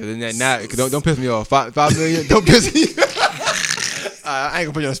 about to say, because don't piss me off. 5 million. Don't piss me. I ain't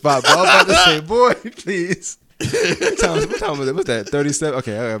gonna put you on the spot, bro. I'm about to say, boy, please. What time was it? What's that? 37.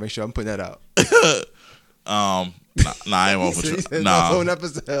 Okay, I gotta make sure I'm putting that out. Nah, I ain't voting for Trump. Nah, phone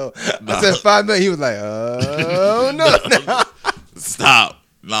episode. I said 5 million. He was like, oh no. Stop.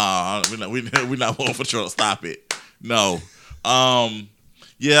 Nah, we're not voting for Trump. Stop it. No.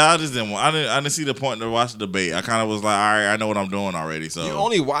 Yeah, I just didn't. I didn't see the point to watch the debate. I kind of was like, all right, I know what I'm doing already. So you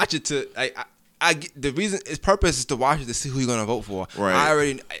only watch it to. The reason its purpose is to watch it to see who you're gonna vote for.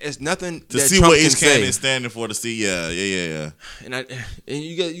 Right. It's nothing to see Trump what each candidate is standing for. To see, yeah. And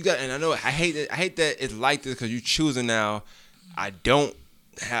you got, and I know I hate that it's like this because you're choosing now. I don't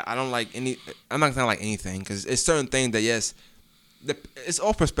like any. I'm not gonna like anything because it's certain things that yes. It's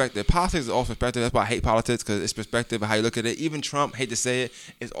all perspective. Politics is all perspective. That's why I hate politics because it's perspective of how you look at it. Even Trump, hate to say it,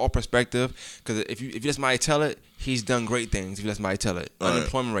 it's all perspective. Because if you let somebody tell it, he's done great things. If you let somebody tell it,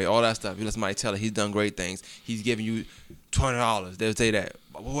 unemployment rate, all that stuff. If you let somebody tell it, he's done great things. He's giving you $200. They'll say that.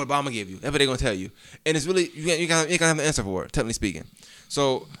 What Obama give you? That's what they're gonna tell you. And it's really you can't have an answer for it. Technically speaking,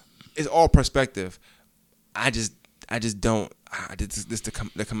 so it's all perspective. I just don't.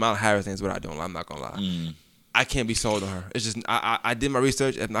 The Kamala Harris thing is what I don't. I'm not gonna lie. I can't be sold on her. It's just I did my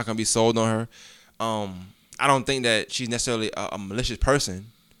research. I'm not gonna be sold on her. I don't think that she's necessarily a malicious person,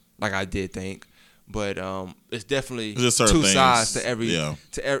 like I did think. But it's definitely two sides to every.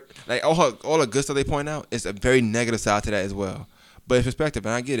 Like all the good stuff they point out, it's a very negative side to that as well. But it's perspective,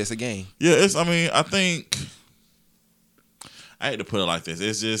 and I get it. It's a game. Yeah, I mean, I think I hate to put it like this.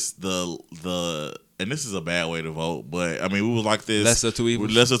 It's just the. And this is a bad way to vote, but I mean, we was like this. Lesser two evils.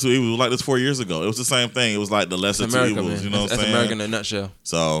 We was like this 4 years ago. It was the same thing. It was like the lesser two evils. Man. You know what I'm saying? That's America in a nutshell.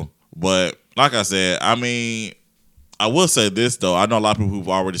 So, but like I said, I mean, I will say this though. I know a lot of people who've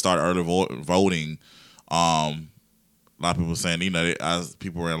already started early voting. A lot of people saying, as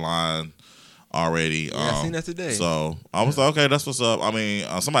people were in line already. I seen that today. So I was like, okay, that's what's up. I mean,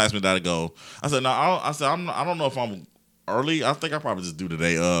 somebody asked me that to go. I said, no. I don't know if I'm early. I think I probably just do the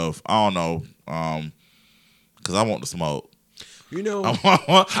day of. I don't know. Because I want to smoke. You know,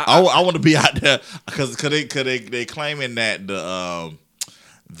 I want to be out there because they claiming that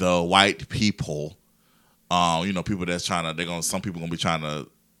the white people People that's some people gonna be trying to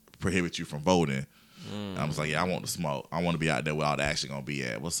prohibit you from voting. And I was like, yeah, I want the smoke. I want to be out there where all the action gonna be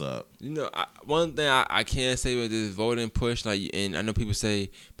at. What's up? One thing I can say with this voting push, and I know people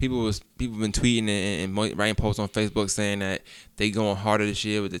been tweeting and writing posts on Facebook saying that they going harder this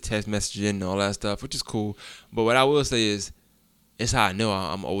year with the text messaging and all that stuff, which is cool. But what I will say is, it's how I know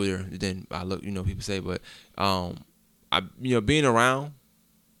I'm older than I look. People say, but being around,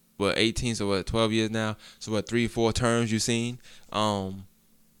 18, so 12 years now, so 3-4 terms you've seen.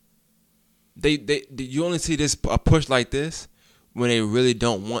 You only see a push like this when they really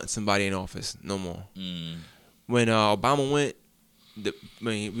don't want somebody in office no more. When Obama went,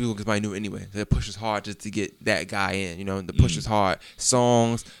 we everybody knew anyway. The push was hard just to get that guy in. The push was hard.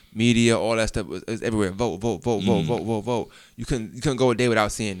 Songs, media, all that stuff was everywhere. Vote, vote, vote, vote, vote, vote, vote. You couldn't go a day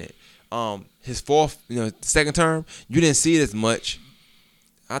without seeing it. His fourth, second term, you didn't see it as much.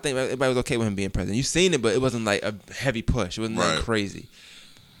 I think everybody was okay with him being president. You seen it, but it wasn't like a heavy push. It wasn't like crazy.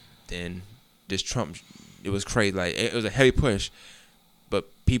 Then this Trump, it was crazy. Like, it was a heavy push, but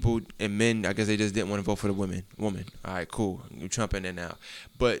people and men, I guess they just didn't want to vote for the woman. All right, cool. You Trump in there now.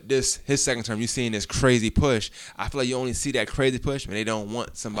 But his second term, you seeing this crazy push. I feel like you only see that crazy push when they don't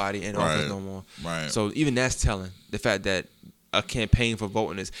want somebody in office no more. Right. So even that's telling, the fact that a campaign for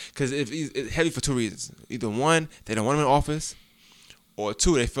voting is, because it's heavy for two reasons. Either one, they don't want him in office, or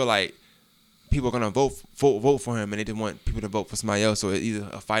two, they feel like people are gonna vote for him, and they didn't want people to vote for somebody else, or either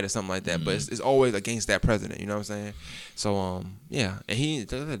a fight or something like that. But it's always against that president. You know what I'm saying? So yeah, and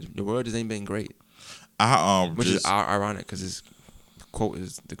the world just ain't been great. Which is ironic because his quote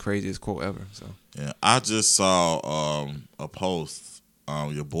is the craziest quote ever. So yeah, I just saw a post.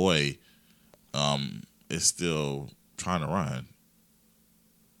 Your boy is still trying to run.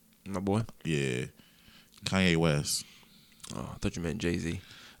 My boy? Yeah, Kanye West. Oh, I thought you meant Jay-Z.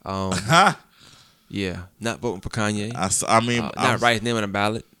 Yeah, not voting for Kanye. Not write his name on a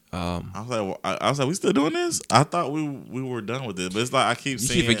ballot. I was like, we still doing this? I thought we were done with it, but it's like I keep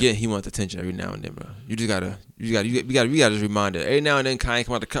seeing. You keep forgetting he wants attention every now and then, bro. You gotta just remind it. Every now and then, Kanye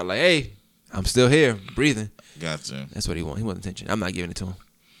come out the cut like, "Hey, I'm still here, breathing." Gotcha. That's what he wants. He wants attention. I'm not giving it to him.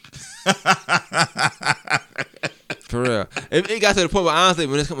 For real. It got to the point where honestly,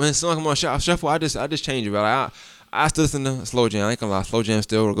 when the song come on shuffle, I just change it, bro. Like, I still listen to Slow Jam. I ain't gonna lie, Slow Jam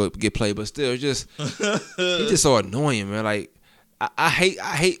still will get played, but still, he's just so annoying, man. Like, I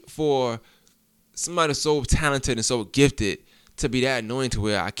hate for somebody so talented and so gifted to be that annoying to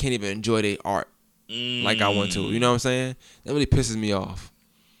where I can't even enjoy their art like I want to. You know what I'm saying? That really pisses me off.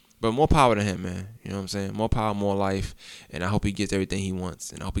 But more power to him, man. You know what I'm saying? More power, more life, and I hope he gets everything he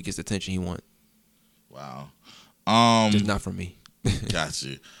wants, and I hope he gets the attention he wants. Wow. Just not from me.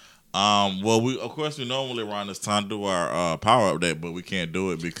 Gotcha. Well, we normally around this time do our power update, but we can't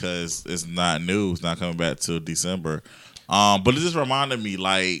do it because it's not new. It's not coming back till December. But it just reminded me,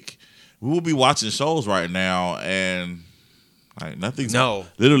 like, we will be watching shows right now, and like nothing's on.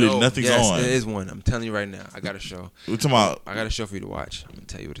 Nothing's on. There is one. I'm telling you right now. I got a show. We're talking about. I got a show for you to watch. I'm gonna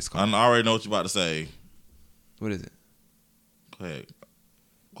tell you what it's called. I already know what you're about to say. What is it? Go ahead.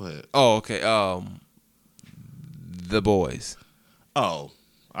 Oh, okay. The Boys. Oh, all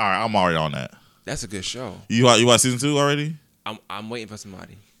right. I'm already on that. That's a good show. You watched season 2 already? I'm waiting for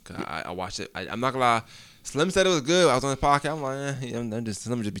somebody because I watched it. I'm not gonna lie. Slim said it was good. I was on the podcast. I'm like,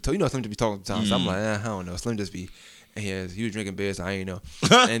 Slim just be talking. Slim just be talking sometimes. So I'm like, I don't know. Slim just be. And he was drinking beer, so I ain't know.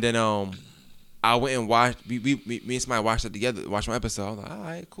 And then I went and watched. Me and somebody watched it together. Watched one episode. I was like, all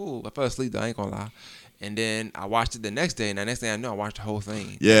right, cool. I fell asleep though. I ain't gonna lie. And then I watched it the next day. And the next thing I know, I watched the whole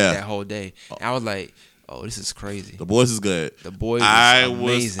thing. Yeah. That whole day. And I was like, oh, this is crazy. The Boys is good. The Boys is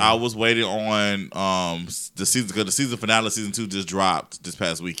amazing. I was waiting on the season because the season finale, season 2 just dropped this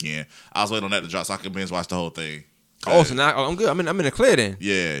past weekend. I was waiting on that to drop so I could binge watch the whole thing. Oh, so now I'm good. I'm in the clear then.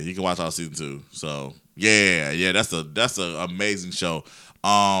 Yeah, you can watch all season 2. So yeah, that's a amazing show.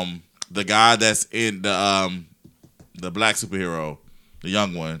 The guy that's in the black superhero, the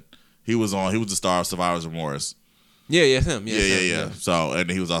young one, he was the star of Survivor's Remorse. Yeah, it's him. Yeah. So, and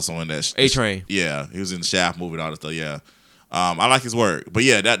he was also in that A-Train. Yeah, he was in the Shaft movie and all that stuff. Yeah, I like his work. But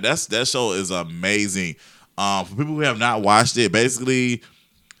yeah, that show is amazing. For people who have not watched it, basically,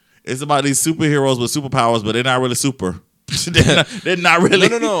 it's about these superheroes with superpowers, but they're not really super. they're not really.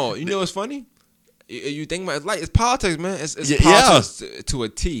 No. You know what's funny? You think about it's politics, man. It's politics to a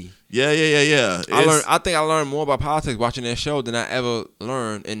T. Yeah. I think I learned more about politics watching that show than I ever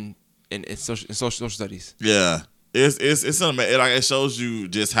learned in social studies. Yeah. It's amazing. Like, it shows you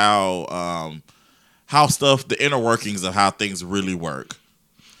just how stuff, the inner workings of how things really work.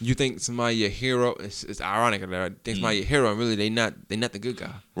 You think somebody your hero? It's ironic that I think somebody your hero, and really they not the good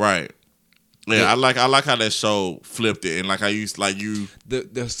guy. Right. Yeah, I like how that show flipped it, and like the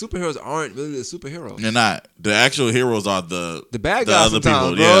superheroes aren't really the superheroes. They're not. The actual heroes are the bad guys. Other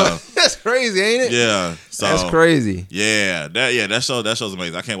people, bro. Yeah, that's crazy, ain't it? Yeah, so, that's crazy. Yeah, that show's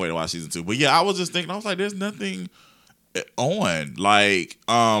amazing. I can't wait to watch season 2. But yeah, I was just thinking, I was like, there's nothing on. Like,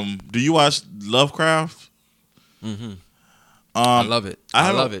 do you watch Lovecraft? Mm-hmm. I love it. I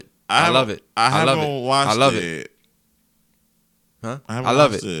love it. I love it. I haven't watched it. Huh? I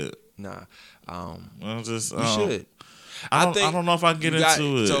love it. Nah. You should. I don't know if I can get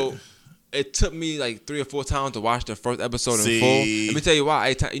into it. So it took me like 3 or 4 times to watch the first episode in full. Let me tell you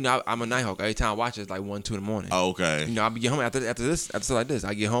why. I'm a Nighthawk. Every time I watch it, it's like 1, 2 in the morning. Oh, okay. I'll be get home after this episode like this.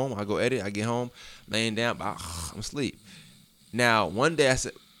 I get home, I go edit. I get home, laying down, I'm asleep. Now one day I was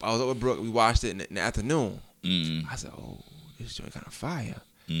up with Brooke. We watched it in the afternoon. I said, "Oh, this joint kind of fire."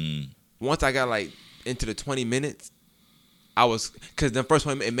 Once I got like into the 20 minutes. Because the first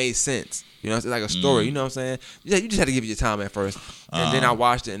one, it made sense. You know, it's like a story. You know what I'm saying? Yeah, you just had to give it your time at first. And then I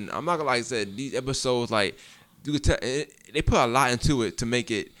watched it, and I'm not gonna like I said, these episodes, like, you could tell, they put a lot into it to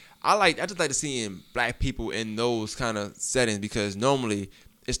make it. I just like to see black people in those kind of settings, because normally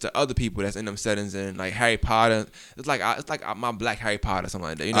it's the other people that's in them settings, and like Harry Potter, it's like my black Harry Potter, something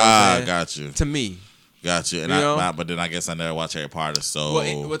like that. You know what I'm saying? Got you. To me. Got you. And but then I guess I never watched Harry Potter. So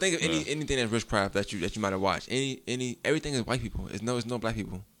well, think of anything that's witchcraft that you might have watched. Everything is white people. It's no black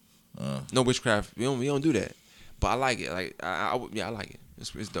people. No witchcraft. We don't do that. But I like it. Like I like it.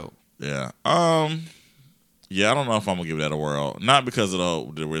 It's dope. Yeah. Yeah. I don't know if I'm gonna give that a whirl. Not because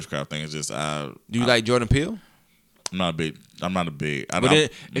of the witchcraft thing. It's just Do you like Jordan Peele? I'm not a big. But then,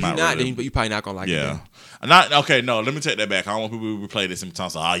 if you're not, then you're probably not gonna like it. Yeah. Not okay. No, let me take that back. I don't want people to replay this and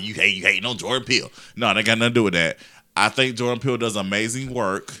talk. So, you hate no Jordan Peele. No, that got nothing to do with that. I think Jordan Peele does amazing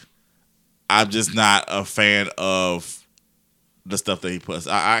work. I'm just not a fan of the stuff that he puts.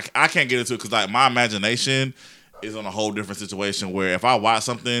 I can't get into it because like my imagination is on a whole different situation where if I watch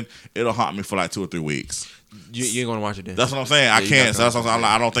something, it'll haunt me for like 2 or 3 weeks. You ain't gonna watch it then. That's what I'm saying. I can't. So that's what I'm saying.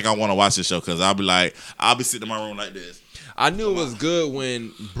 I don't think I want to watch this show because I'll be sitting in my room like this. I knew it was good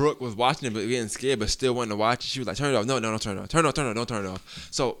when Brooke was watching it, but getting scared, but still wanting to watch it. She was like, "Turn it off! No, don't turn it off! Turn it off! Don't turn it off!"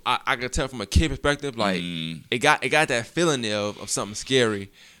 So I could tell from a kid perspective, like it got that feeling there of something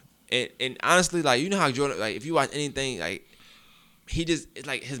scary, and honestly, like you know how Jordan, like if you watch anything, like it's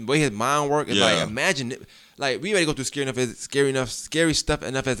like his way his mind work is like imagine it. Like we already go through scary stuff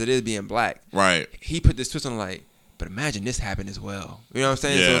enough as it is being black. Right. He put this twist on like, but imagine this happened as well. You know what I'm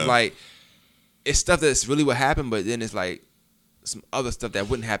saying? Yeah. So it's like it's stuff that's really what happened, but then it's like some other stuff that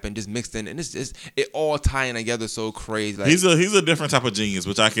wouldn't happen just mixed in, and it all tying together so crazy. Like, he's a different type of genius,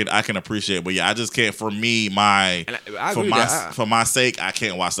 which I can appreciate. But yeah, I just can't. For me, for my sake, I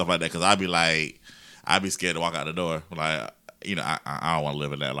can't watch stuff like that because I'd be scared to walk out the door. Like I don't want to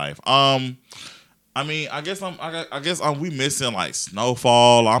live in that life. I mean, I guess we missing like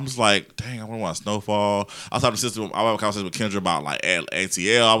Snowfall. I'm just like, dang, I want to watch Snowfall. I was having a conversation with Kendra about like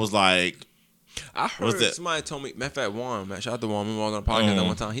ATL. I was like, I heard somebody told me, matter of fact, Warren, shout out to Warren, we were on the podcast that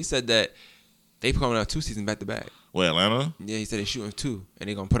one time. He said that they coming out 2 seasons back to back. Well, Atlanta? Yeah, he said they're shooting 2 and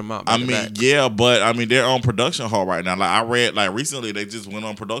they're gonna put them out. Yeah, but they're on production hall right now. Like I read, like recently they just went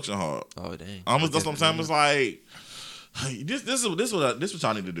on production hall. Oh dang! Almost that's what I'm saying. It's like this is what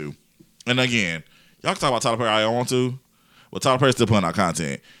y'all need to do. And again, y'all can talk about Tyler Perry all y'all want to, but Tyler Perry's still putting out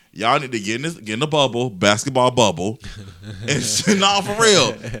content. Y'all need to get in the bubble, basketball bubble, and for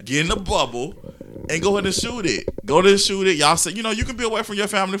real, get in the bubble and go ahead and shoot it. Go ahead and shoot it. Y'all say, you can be away from your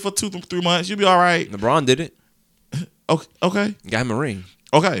family for 2 to 3 months. You'll be all right. LeBron did it. Okay. Got him a ring.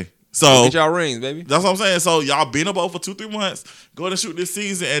 Okay. So get y'all rings, baby. That's what I'm saying. So y'all be in the bubble for 2-3 months. Go ahead and shoot this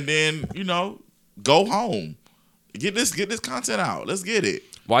season, and then go home. Get this content out. Let's get it.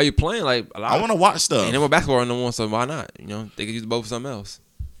 While you playing, like I want to watch stuff. Ain't no more basketball no more, so why not? They could use both for something else.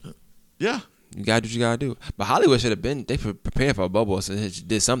 Yeah. You gotta do what you gotta do. But Hollywood should have been, they prepared for a bubble, so it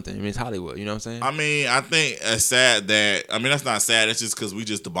did something. I mean, it's Hollywood, you know what I'm saying? I mean, I think it's sad that, that's not sad, it's just because we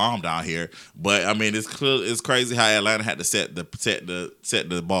just the bomb down here. But I mean, it's crazy how Atlanta had to set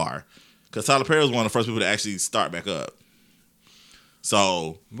the bar. Because Tyler Perry was one of the first people to actually start back up.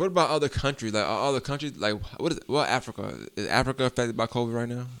 So what about other countries? Like other countries, like what Africa? Is Africa affected by COVID right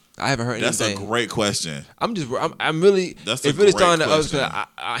now? I haven't heard anything. That's a great question. I'm really. It's really starting to.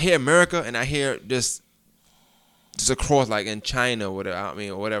 I hear America and I hear just across like in China or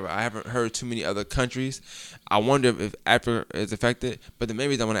whatever. I haven't heard too many other countries. I wonder if Africa is affected. But the main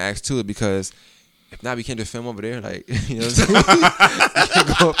reason I want to ask too is because if not, we can't just film over there. Like you know, what I'm saying? We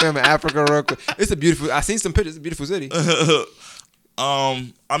can go film in Africa real quick. It's a beautiful. I seen some pictures. It's a beautiful city.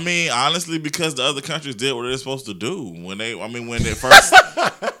 I mean, honestly, because the other countries did what they're supposed to do when they first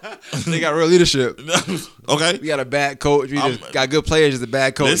they got real leadership. Okay, we got a bad coach. We just got good players. Just a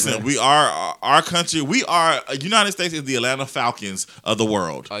bad coach. Listen, man. We are our country. We are United States is the Atlanta Falcons of the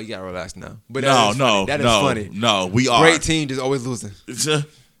world. Oh, you gotta relax now. But that is funny. No, we are great team, just always losing.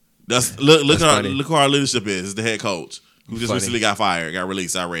 That's look who our leadership is. It's the head coach who just recently got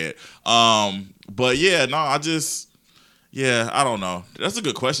released. I read. But yeah, no, I don't know. That's a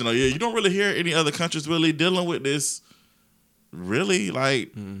good question though. Yeah, you don't really hear any other countries really dealing with this. Really,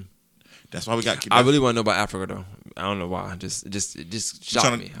 like that's why we got. I really want to know about Africa though. I don't know why. Just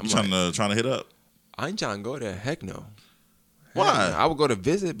shocked me. I'm trying to hit up. I ain't trying to go there. Heck no. Why? I would go to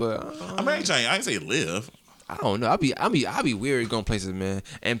visit, but I ain't say live. I don't know. I'll be weird going places, man.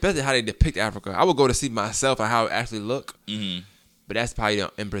 And especially how they depict Africa. I would go to see myself and how it actually look. Mm-hmm. But that's probably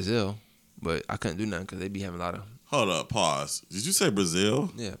in Brazil. But I couldn't do nothing because they be having a lot of. Hold up, pause. Did you say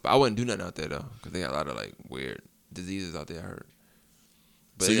Brazil? Yeah, but I wouldn't do nothing out there though because they got a lot of like weird diseases out there. I heard.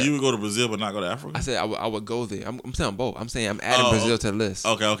 But so you would go to Brazil but not go to Africa? I said I would go there. I'm saying both. I'm saying I'm adding Brazil to the list.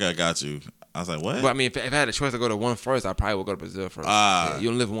 Okay, I got you. I was like, what? But I mean, if I had a choice to go to one first, I probably would go to Brazil first. Yeah, you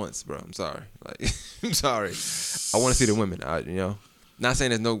don't live once, bro. I'm sorry. Like, I'm sorry. I want to see the women. Not saying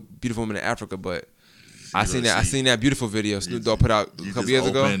there's no beautiful women in Africa, but I seen that beautiful video Snoop Dogg put out a couple years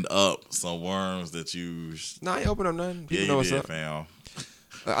ago. You opened up some worms that you. Nah, I ain't opened up nothing. People know you what's did, up. fam.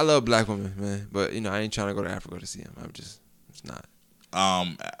 I love black women, man, but I ain't trying to go to Africa to see them. It's not.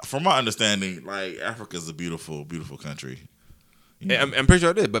 From my understanding, like Africa's a beautiful, beautiful country. Yeah. I'm pretty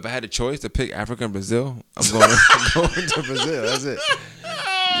sure I did, but if I had a choice to pick Africa and Brazil, I'm going to Brazil. That's it.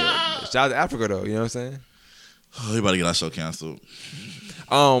 Shout out to Africa though, you know what I'm saying? Oh, you about to get our show canceled.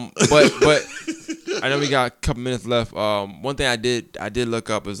 But I know we got a couple minutes left. One thing I did look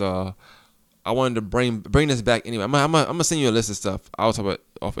up is I wanted to bring this back anyway. I'm gonna send you a list of stuff. I'll talk about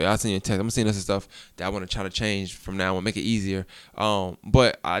I'll send you a text. I'm gonna send you a list of stuff that I want to try to change from now on, make it easier.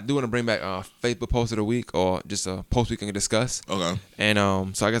 But I do want to bring back a Facebook post of the week or just a post we can discuss. Okay.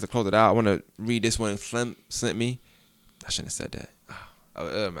 And so I guess to close it out, I want to read this one Slim sent me. I shouldn't have said that. Oh,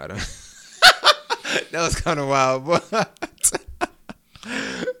 it doesn't matter. That was kind of wild, but I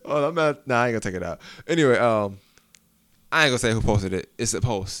ain't gonna take it out. Anyway, I ain't gonna say who posted it. It's a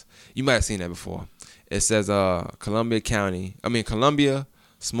post. You might have seen that before. It says Columbia,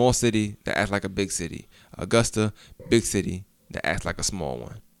 small city that acts like a big city. Augusta, big city that acts like a small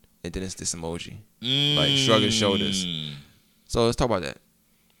one. And then it's this emoji. Like shrugging shoulders. So let's talk about that.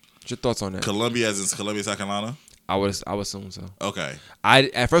 What's your thoughts on that? Columbia as in Columbia, South Carolina? I would assume so. Okay.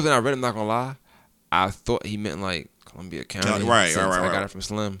 At first when I read it, I'm not gonna lie, I thought he meant like Columbia County. Right. I got it from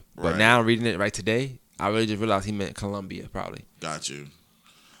Slim. But now reading it right today, I really just realized he meant Columbia probably. Got you.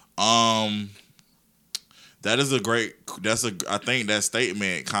 That is I think that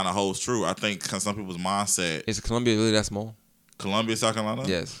statement kind of holds true. I think some people's mindset. Is Columbia really that small? Columbia, South Carolina?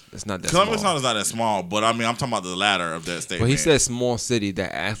 Yes, it's not that Columbia, small. Columbia is not that small, but I mean, I'm talking about the latter of that statement. But he said small city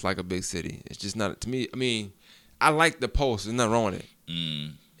that acts like a big city. It's just not, to me, I mean, I like the post. There's nothing wrong with it.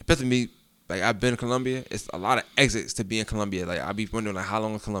 Especially me, like, I've been to Columbia. It's a lot of exits to be in Columbia. Like, I'll be wondering, like, how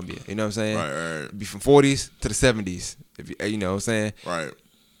long is Columbia? You know what I'm saying? Right. It'd be from 40s to the 70s. You know what I'm saying? Right.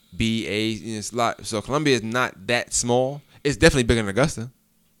 It's a lot. So Columbia is not that small. It's definitely bigger than Augusta.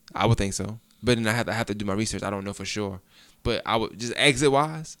 I would think so. But then I have to do my research. I don't know for sure. But I would just exit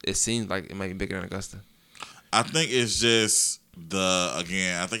wise, it seems like it might be bigger than Augusta. I think it's just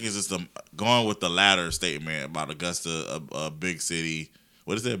going with the latter statement about Augusta, a big city.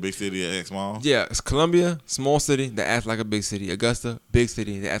 What is that? Big city that acts small? Yeah, it's Columbia, small city that acts like a big city. Augusta, big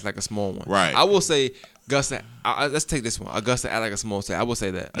city that acts like a small one. Right. I will say Augusta. Let's take this one. Augusta act like a small city. I will say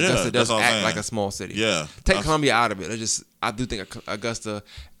that Augusta does act like a small city. Yeah. Take Columbia out of it. I do think Augusta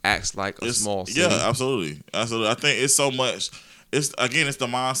acts like a small city. Yeah, absolutely. I think it's so much. It's the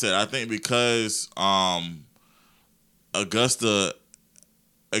mindset. I think because Augusta,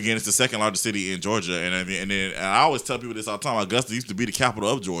 again, it's the second largest city in Georgia, and I always tell people this all the time. Augusta used to be the capital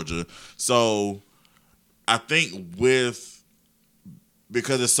of Georgia, so I think because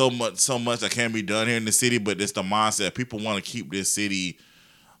there's so much that can be done here in the city, but it's the mindset. People want to keep this city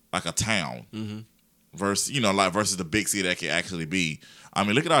like a town, versus the big city that can actually be. I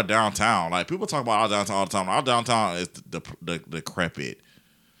mean, look at our downtown. Like, people talk about our downtown all the time. Our downtown is the decrepit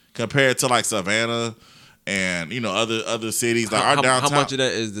compared to like Savannah and other cities. Like our downtown. How much of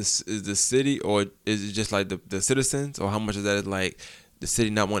that is the city, or is it just like the citizens, or how much of that is like the city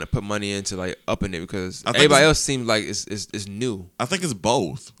not wanting to put money into like upping it because everybody else seems like it's new? I think it's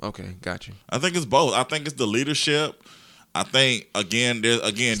both. Okay, got you. I think it's both. I think it's the leadership. I think there's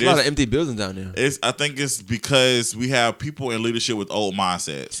a lot of empty buildings down there. I think it's because we have people in leadership with old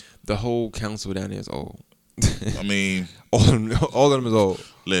mindsets. The whole council down there is old. I mean, all of them is old.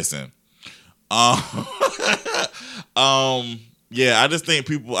 Listen, yeah, I just think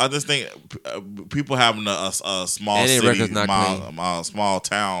people having a small city, small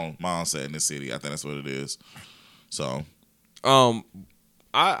town mindset in the city. I think that's what it is. So,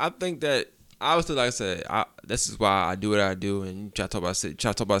 I think that obviously, like I said, this is why I do what I do, and you try to talk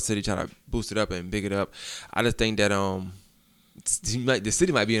about city, try to boost it up and big it up. I just think that the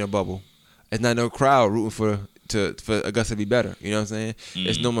city might be in a bubble. It's not no crowd rooting for Augusta to be better. You know what I'm saying?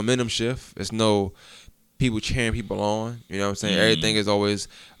 It's no momentum shift. It's no people cheering people on. You know what I'm saying? Everything is always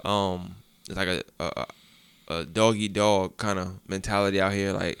it's like a dog eat dog kind of mentality out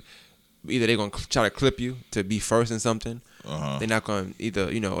here. Like either they're gonna try to clip you to be first in something. They're not gonna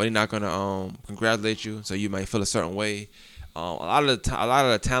or they're not gonna congratulate you, so you might feel a certain way. A lot of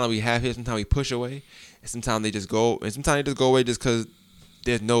the talent we have here, sometimes we push away, and sometimes they just go away just because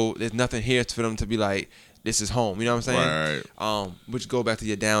there's nothing here for them to be like, this is home. You know what I'm saying? Right. Which go back to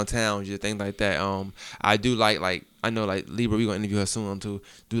your downtowns, your things like that. I do like I know like Libra, we're gonna interview her soon to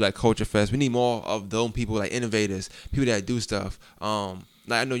do like Culture Fest. We need more of those people, like innovators, people that do stuff. Like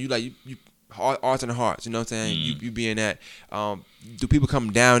I know you arts and hearts, you know what I'm saying? You being that. Do people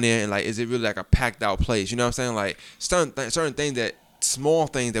come down there and like, is it really like a packed out place? You know what I'm saying? Like certain things small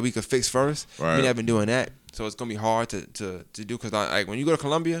things that we could fix first. Right. We haven't been doing that, so it's gonna be hard to do. Because like when you go to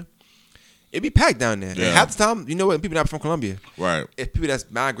Columbia, it be packed down there. Yeah. And half the time, you know what? People not from Columbia. Right. It's people that's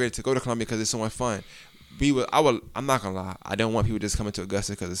migrated to go to Columbia because it's so much fun. I'm not gonna lie. I don't want people just coming to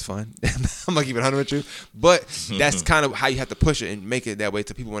Augusta because it's fun. I'm gonna keep it 100 with you. But that's kind of how you have to push it and make it that way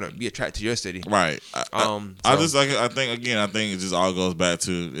so people want to be attracted to your city. Right. I think it just all goes back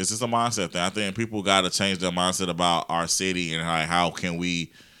to, it's just a mindset thing. I think people got to change their mindset about our city and like how can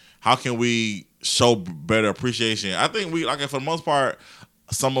we show better appreciation. I think for the most part,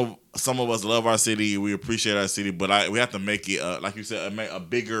 some of us love our city. We appreciate our city, but we have to make it like you said, a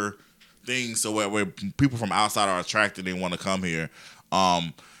bigger thing so where people from outside are attracted and want to come here.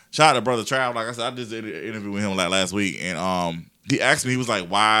 Shout out to Brother Trav. Like I said, I just did an interview with him like last week, and he asked me, he was like,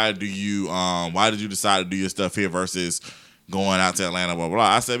 why did you decide to do your stuff here versus going out to Atlanta, blah, blah, blah.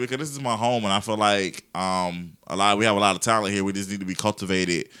 I said, because this is my home, and I feel like we have a lot of talent here. We just need to be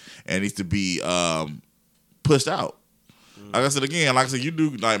cultivated and it needs to be pushed out. Like I said again,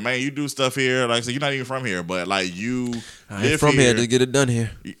 you do stuff here. Like I said, you're not even from here, but like you live from here to get it done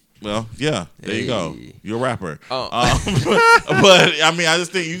here. Well, yeah, there you go. You're a rapper. Oh. But I mean, I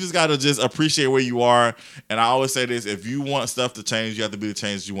just think you just gotta just appreciate where you are. And I always say this: if you want stuff to change, you have to be the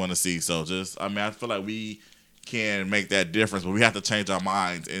change you want to see. So I feel like we can make that difference, but we have to change our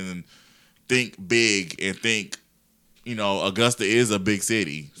minds and think big and think. Augusta is a big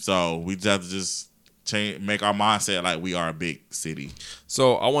city, so we just have to make our mindset like we are a big city.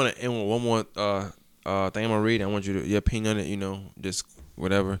 So I want to end with one more thing I'm gonna read. I want your opinion on it. Just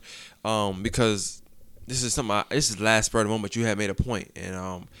whatever, because this is this is last spur of the moment. You had made a point,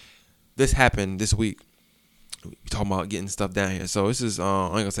 and this happened this week. We talking about getting stuff down here. So this is I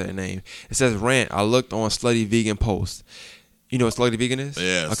ain't gonna say the name. It says rant. I looked on Slutty Vegan post. You know what Slutty Vegan is?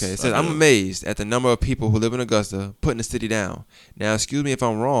 Yes. Okay. It says I'm amazed at the number of people who live in Augusta putting the city down. Now, excuse me if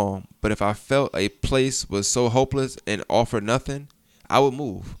I'm wrong, but if I felt a place was so hopeless and offered nothing, I would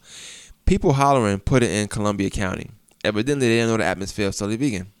move. People hollering put it in Columbia County. Evidently, they didn't know the atmosphere of Slutty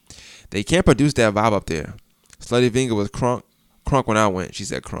Vegan. They can't produce that vibe up there. Slutty Vegan was crunk when I went. She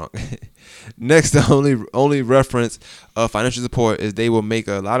said crunk. Next, the only reference of financial support is they will make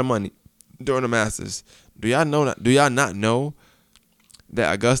a lot of money during the Masters. Do y'all not know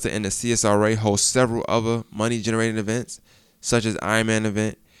that Augusta and the CSRA host several other money-generating events, such as Ironman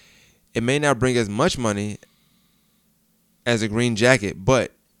event? It may not bring as much money as a green jacket,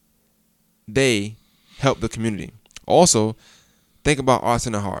 but they help the community. Also, think about Arts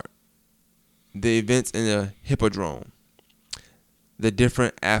in the Heart, the events in the Hippodrome, the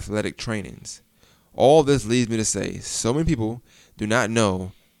different athletic trainings. All this leads me to say so many people do not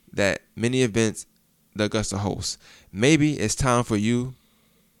know that many events the Augusta hosts. Maybe it's time for you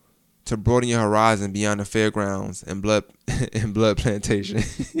to broaden your horizon beyond the fairgrounds and blood plantation.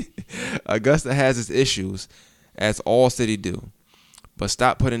 Augusta has its issues, as all cities do, but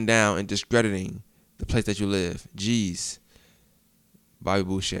stop putting down and discrediting the place that you live. Jeez. Bobby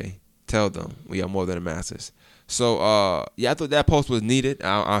Boucher. Tell them we are more than the Masters. So, I thought that post was needed.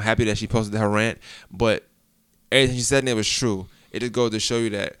 I'm happy that she posted her rant, but everything she said in there was true. It just goes to show you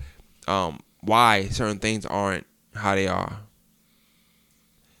that why certain things aren't how they are.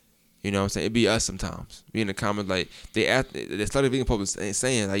 You know what I'm saying? It be us sometimes. Be in the comments like the Slutty Vegan post is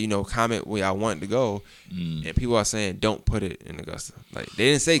saying like, you know, comment where I want it to go, and people are saying don't put it in Augusta. Like they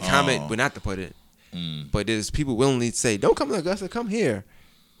didn't say comment but not to put it, but there's people willingly say don't come to Augusta, come here.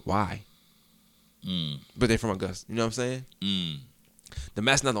 Why? But they're from Augusta. You know what I'm saying? The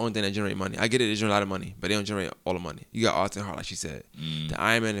match not the only thing that generate money. I get it, they generate a lot of money, but they don't generate all the money. You got Austin Hart, like she said, the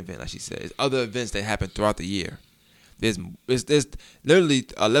Ironman event, like she said. There's other events that happen throughout the year. There's literally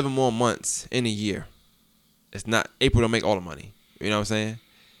 11 more months in a year. It's not April don't make all the money. You know what I'm saying? It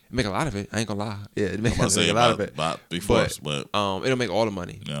make a lot of it. I ain't gonna lie. Yeah, it make a lot of it. But it don't make all the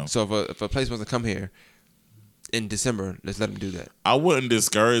money. Yeah. So if a place wants to come here in December, let's let them do that. I wouldn't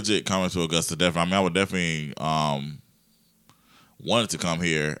discourage it coming to Augusta. Definitely. I mean, I would definitely want it to come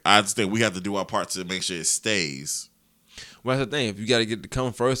here. I just think we have to do our part to make sure it stays. Well, that's the thing. If you got to get to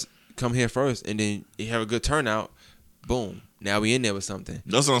come here first, and then you have a good turnout. Boom. Now we in there with something.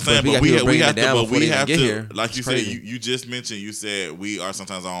 That's what I'm saying. But we have to, like you said, you just mentioned, you said we are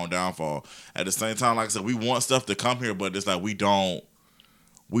sometimes our own downfall. At the same time, like I said, we want stuff to come here, but it's like we're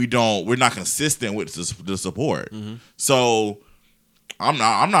not consistent with the support. Mm-hmm. So I'm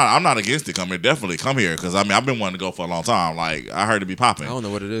not against it coming. Definitely come here because I mean I've been wanting to go for a long time. Like I heard it be popping. I don't know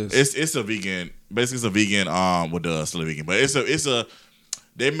what it is. It's a vegan. Basically, it's a vegan. With the still a vegan, but it's a.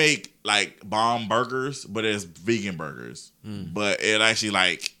 They make like bomb burgers, but it's vegan burgers. But it actually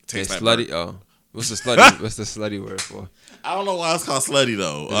like tastes like slutty. Oh, what's the slutty? What's the slutty word for? I don't know why it's called slutty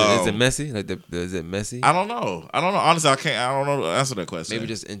though. Is it messy? Like is it messy? I don't know. Honestly, I don't know the answer to that question.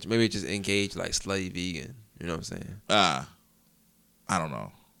 Maybe just engage like slutty vegan. You know what I'm saying? I don't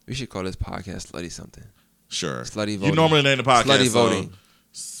know. We should call this podcast slutty something. Sure. Slutty voting. You normally name the podcast slutty voting.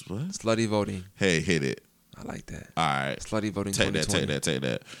 What? Slutty voting. Hey, hit it. I like that. All right. Slutty voting. Take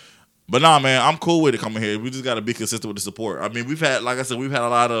that. But nah, man, I'm cool with it coming here. We just got to be consistent with the support. I mean, we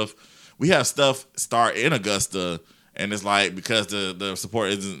have stuff start in Augusta, and it's like because the support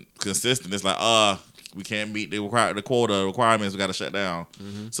isn't consistent, it's like we can't meet the quota requirements. We got to shut down.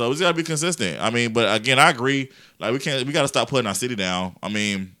 Mm-hmm. So we just got to be consistent. I mean, but again, I agree. Like we got to stop putting our city down. I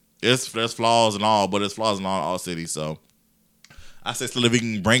mean, there's flaws and all, but it's flaws in all cities. So I say, still, if we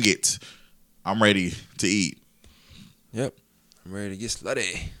can bring it, I'm ready to eat. Yep. I'm ready to get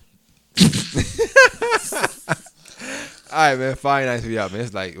slutty. All right, man. Fine, nice to be out, man.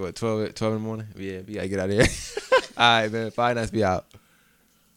 It's like, what, 12 in the morning? Yeah, we got to get out of here. All right, man. Fine, nice to be out.